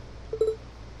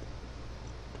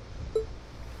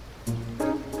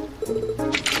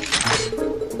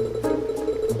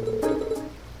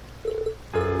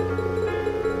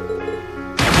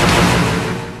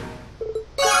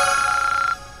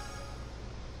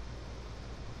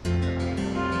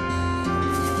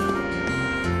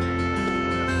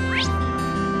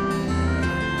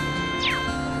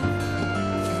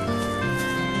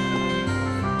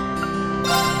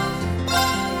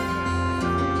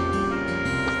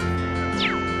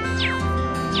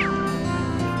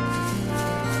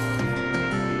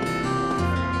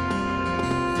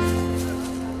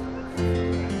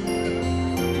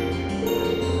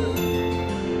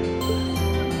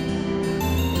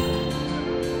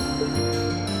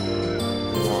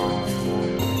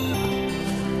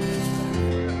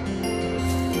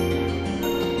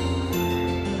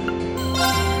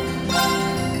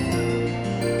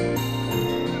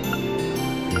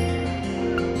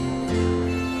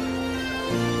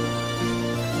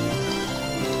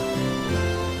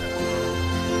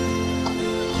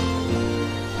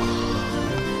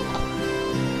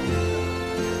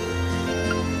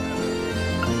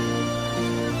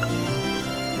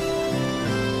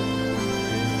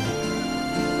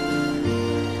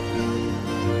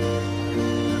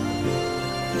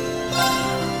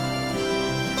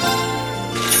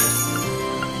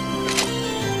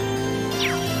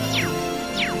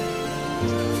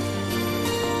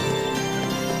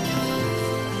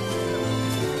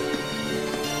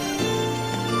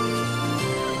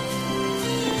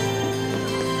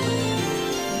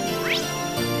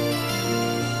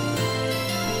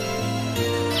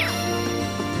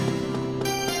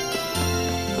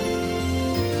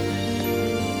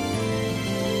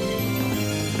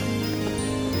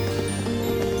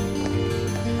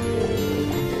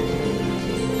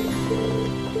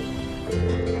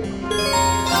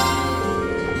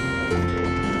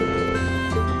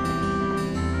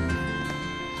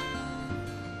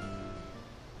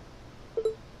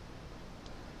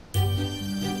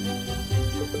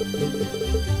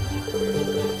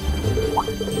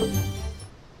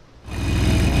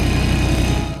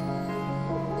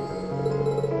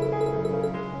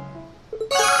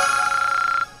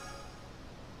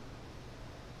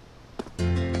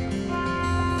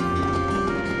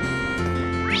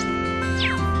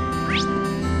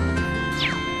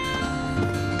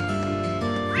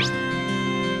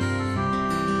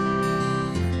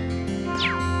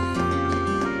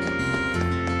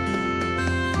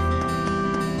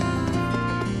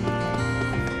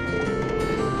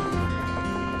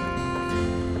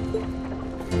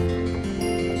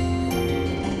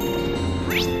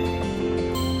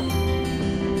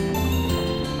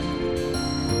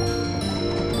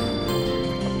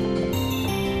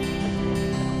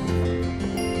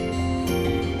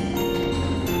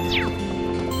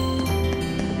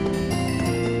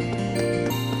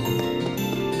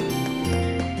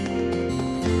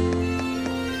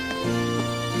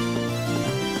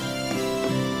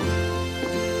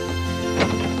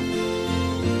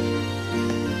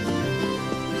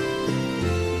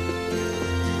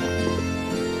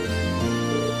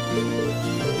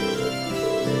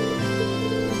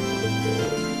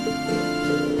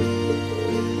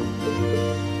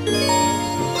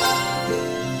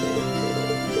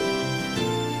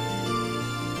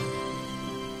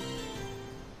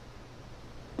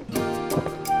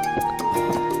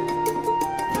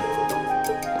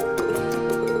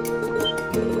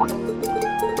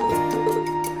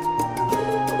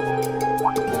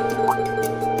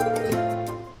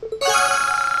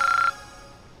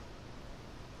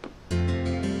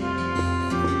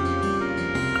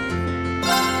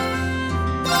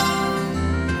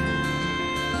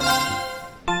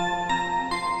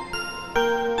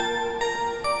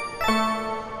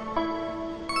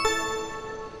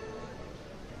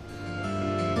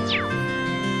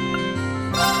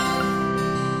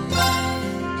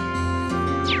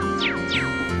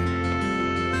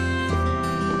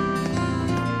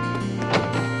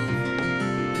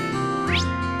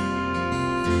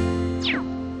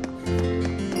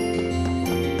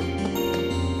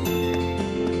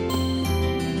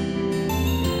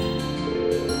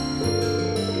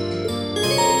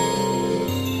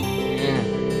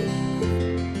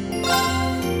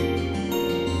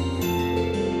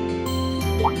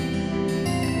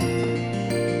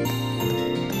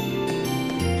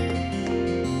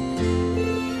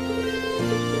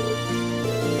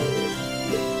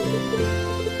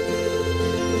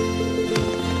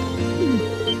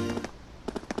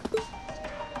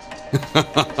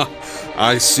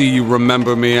I see you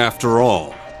remember me after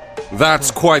all.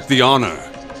 That's quite the honor,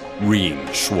 Reen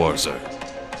Schwarzer.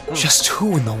 Just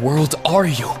who in the world are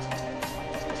you?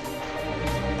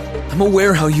 I'm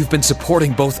aware how you've been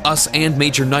supporting both us and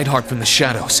Major Nightheart from the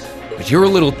shadows, but you're a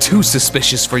little too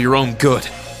suspicious for your own good.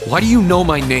 Why do you know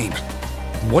my name?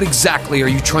 What exactly are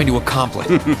you trying to accomplish?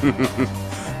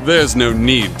 There's no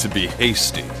need to be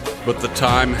hasty, but the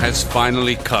time has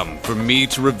finally come for me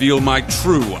to reveal my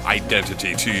true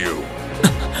identity to you.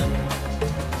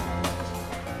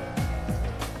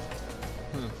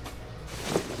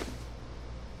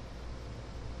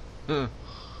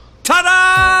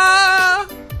 Ta-da!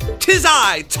 'Tis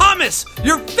I, Thomas,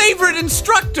 your favorite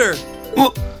instructor!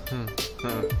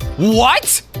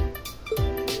 What?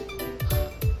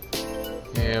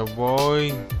 Yeah,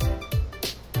 boy.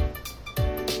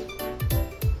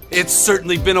 It's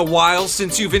certainly been a while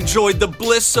since you've enjoyed the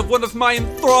bliss of one of my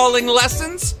enthralling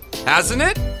lessons, hasn't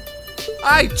it?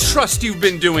 I trust you've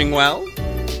been doing well.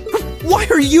 Why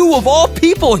are you, of all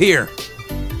people, here?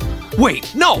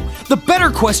 Wait, no, the better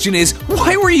question is,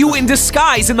 why were you in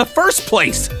disguise in the first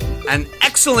place? An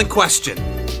excellent question,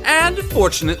 and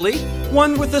fortunately,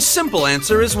 one with a simple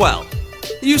answer as well.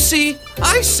 You see,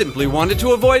 I simply wanted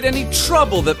to avoid any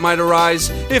trouble that might arise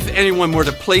if anyone were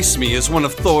to place me as one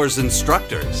of Thor's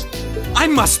instructors. I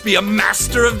must be a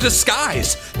master of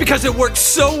disguise, because it worked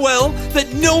so well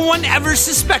that no one ever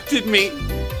suspected me.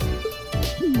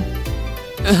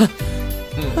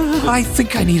 I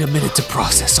think I need a minute to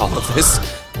process all of this.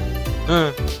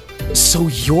 So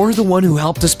you're the one who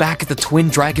helped us back at the Twin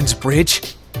Dragons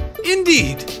Bridge?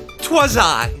 Indeed, 'twas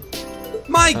I.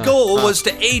 My goal was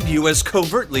to aid you as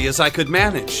covertly as I could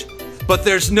manage. But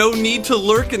there's no need to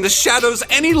lurk in the shadows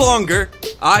any longer.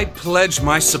 I pledge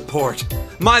my support,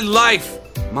 my life,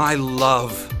 my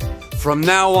love. From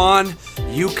now on,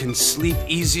 you can sleep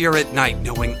easier at night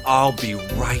knowing I'll be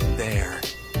right there.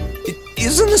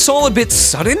 Isn't this all a bit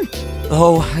sudden?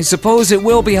 Though, I suppose it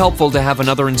will be helpful to have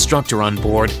another instructor on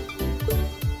board.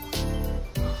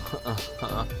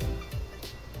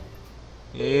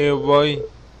 Yeah, boy.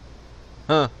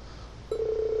 Huh.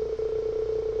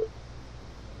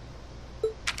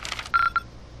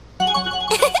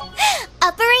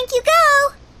 Upper rank you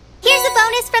go! Here's a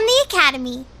bonus from the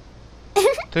Academy.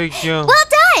 Thank you. Well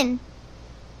done!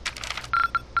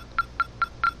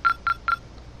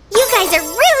 You guys are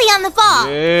really on the ball!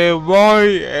 Yeah,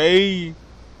 boy. Hey.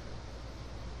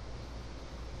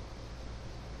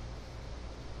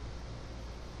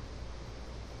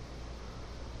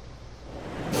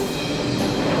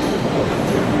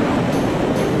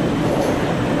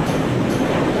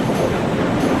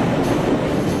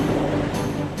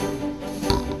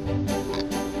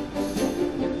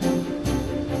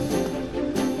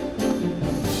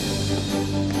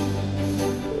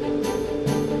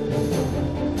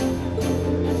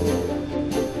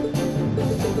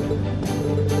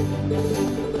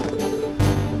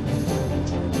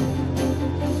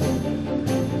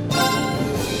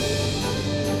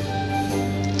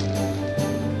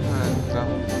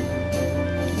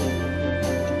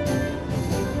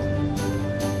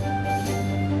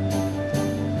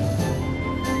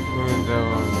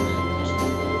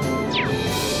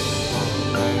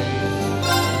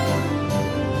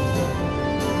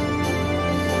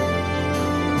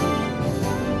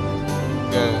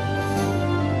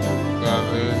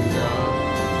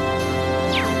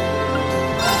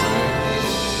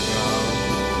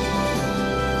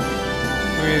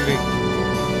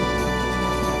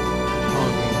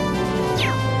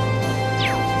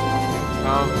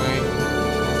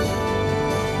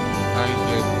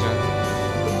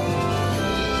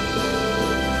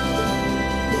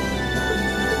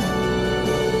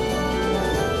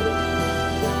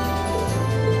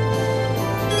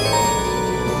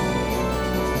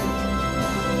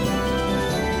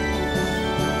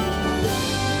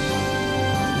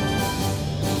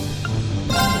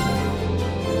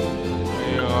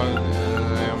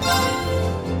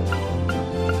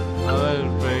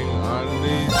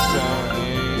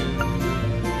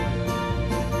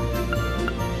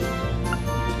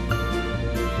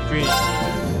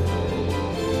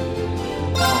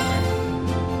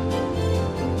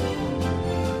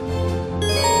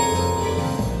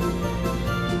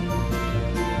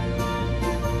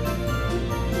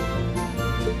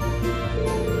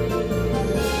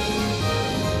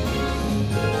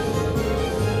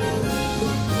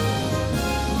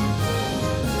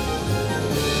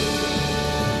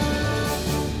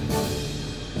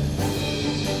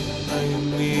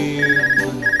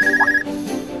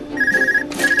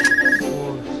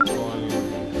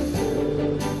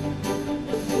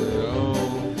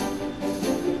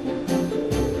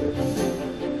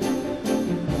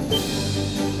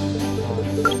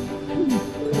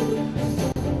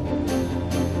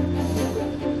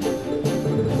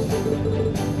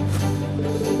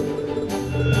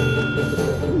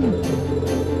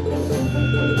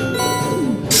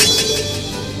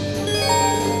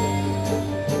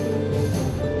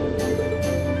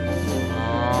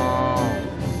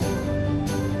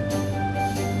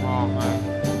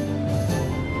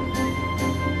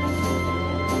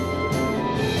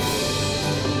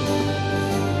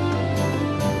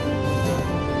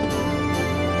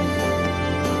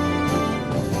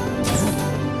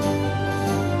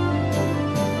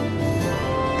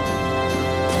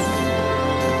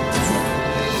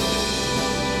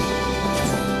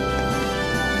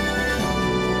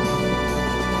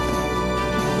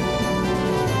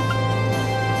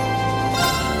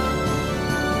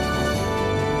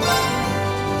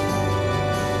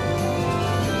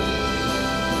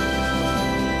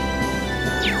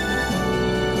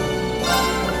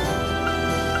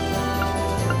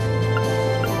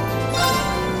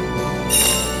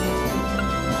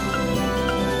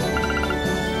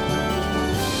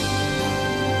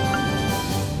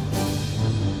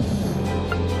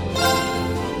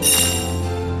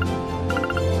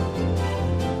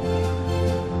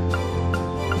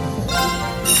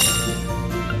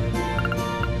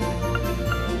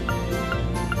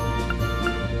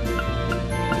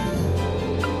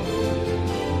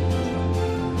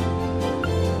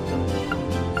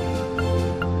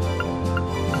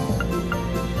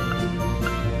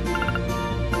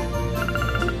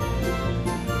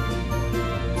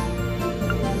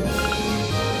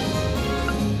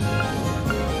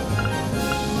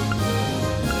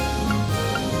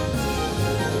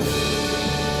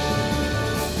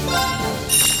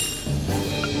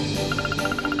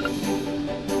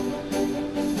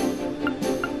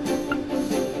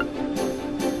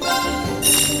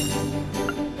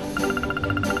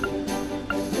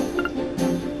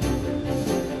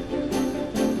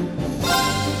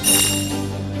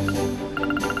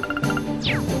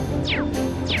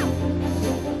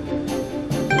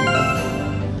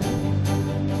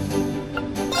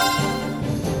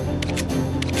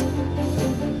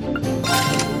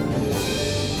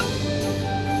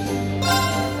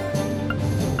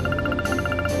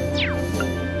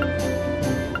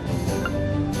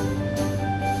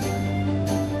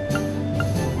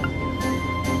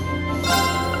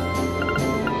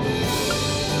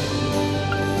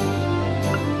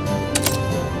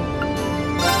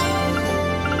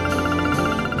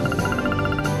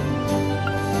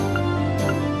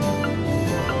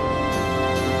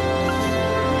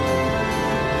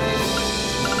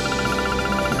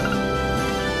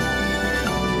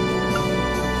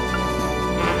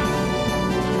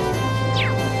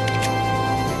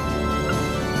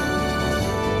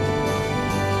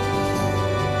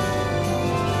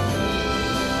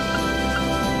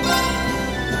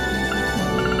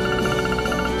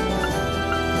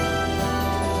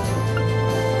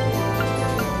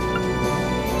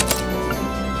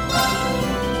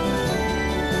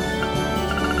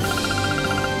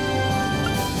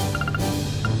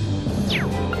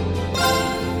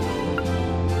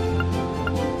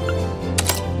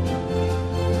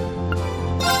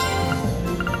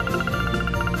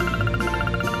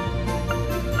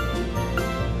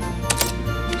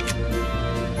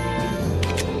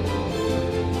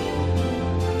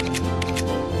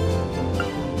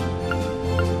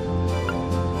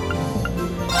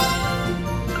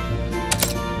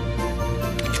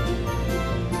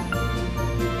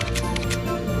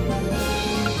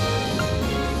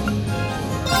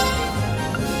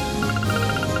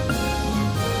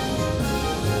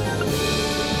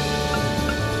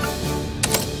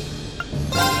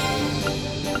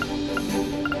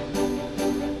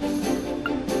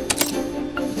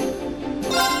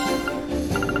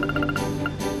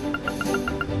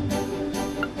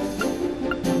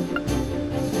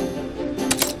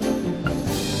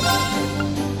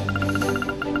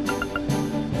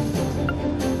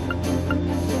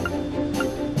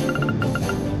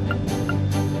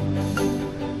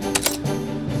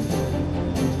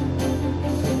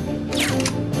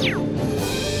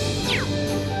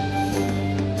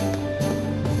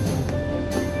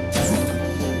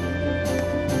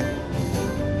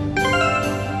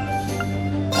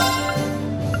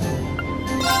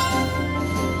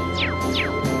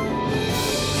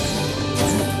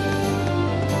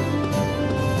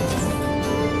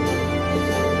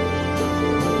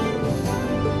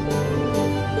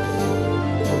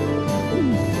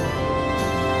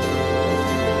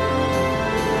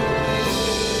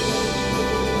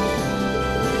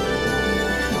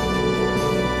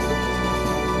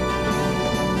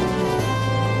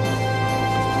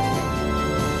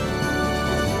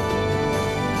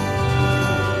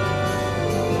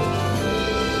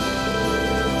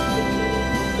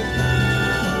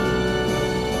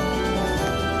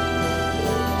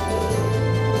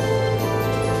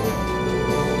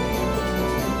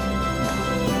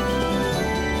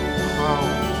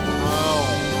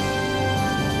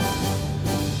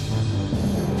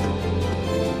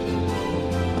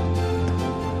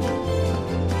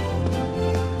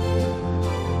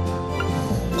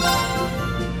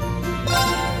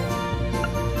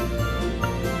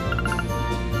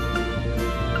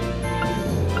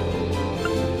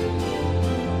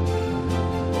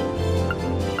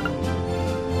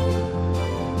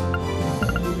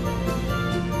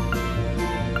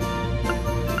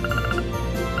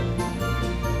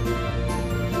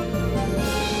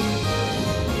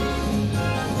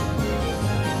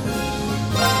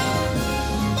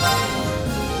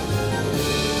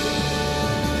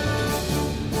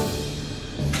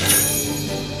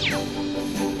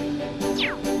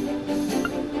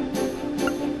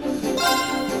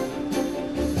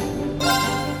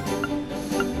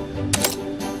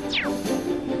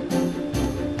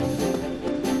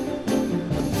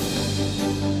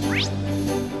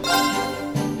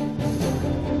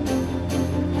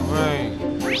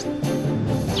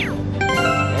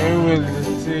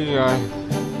 see you guys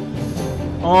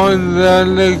on the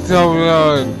next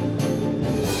episode.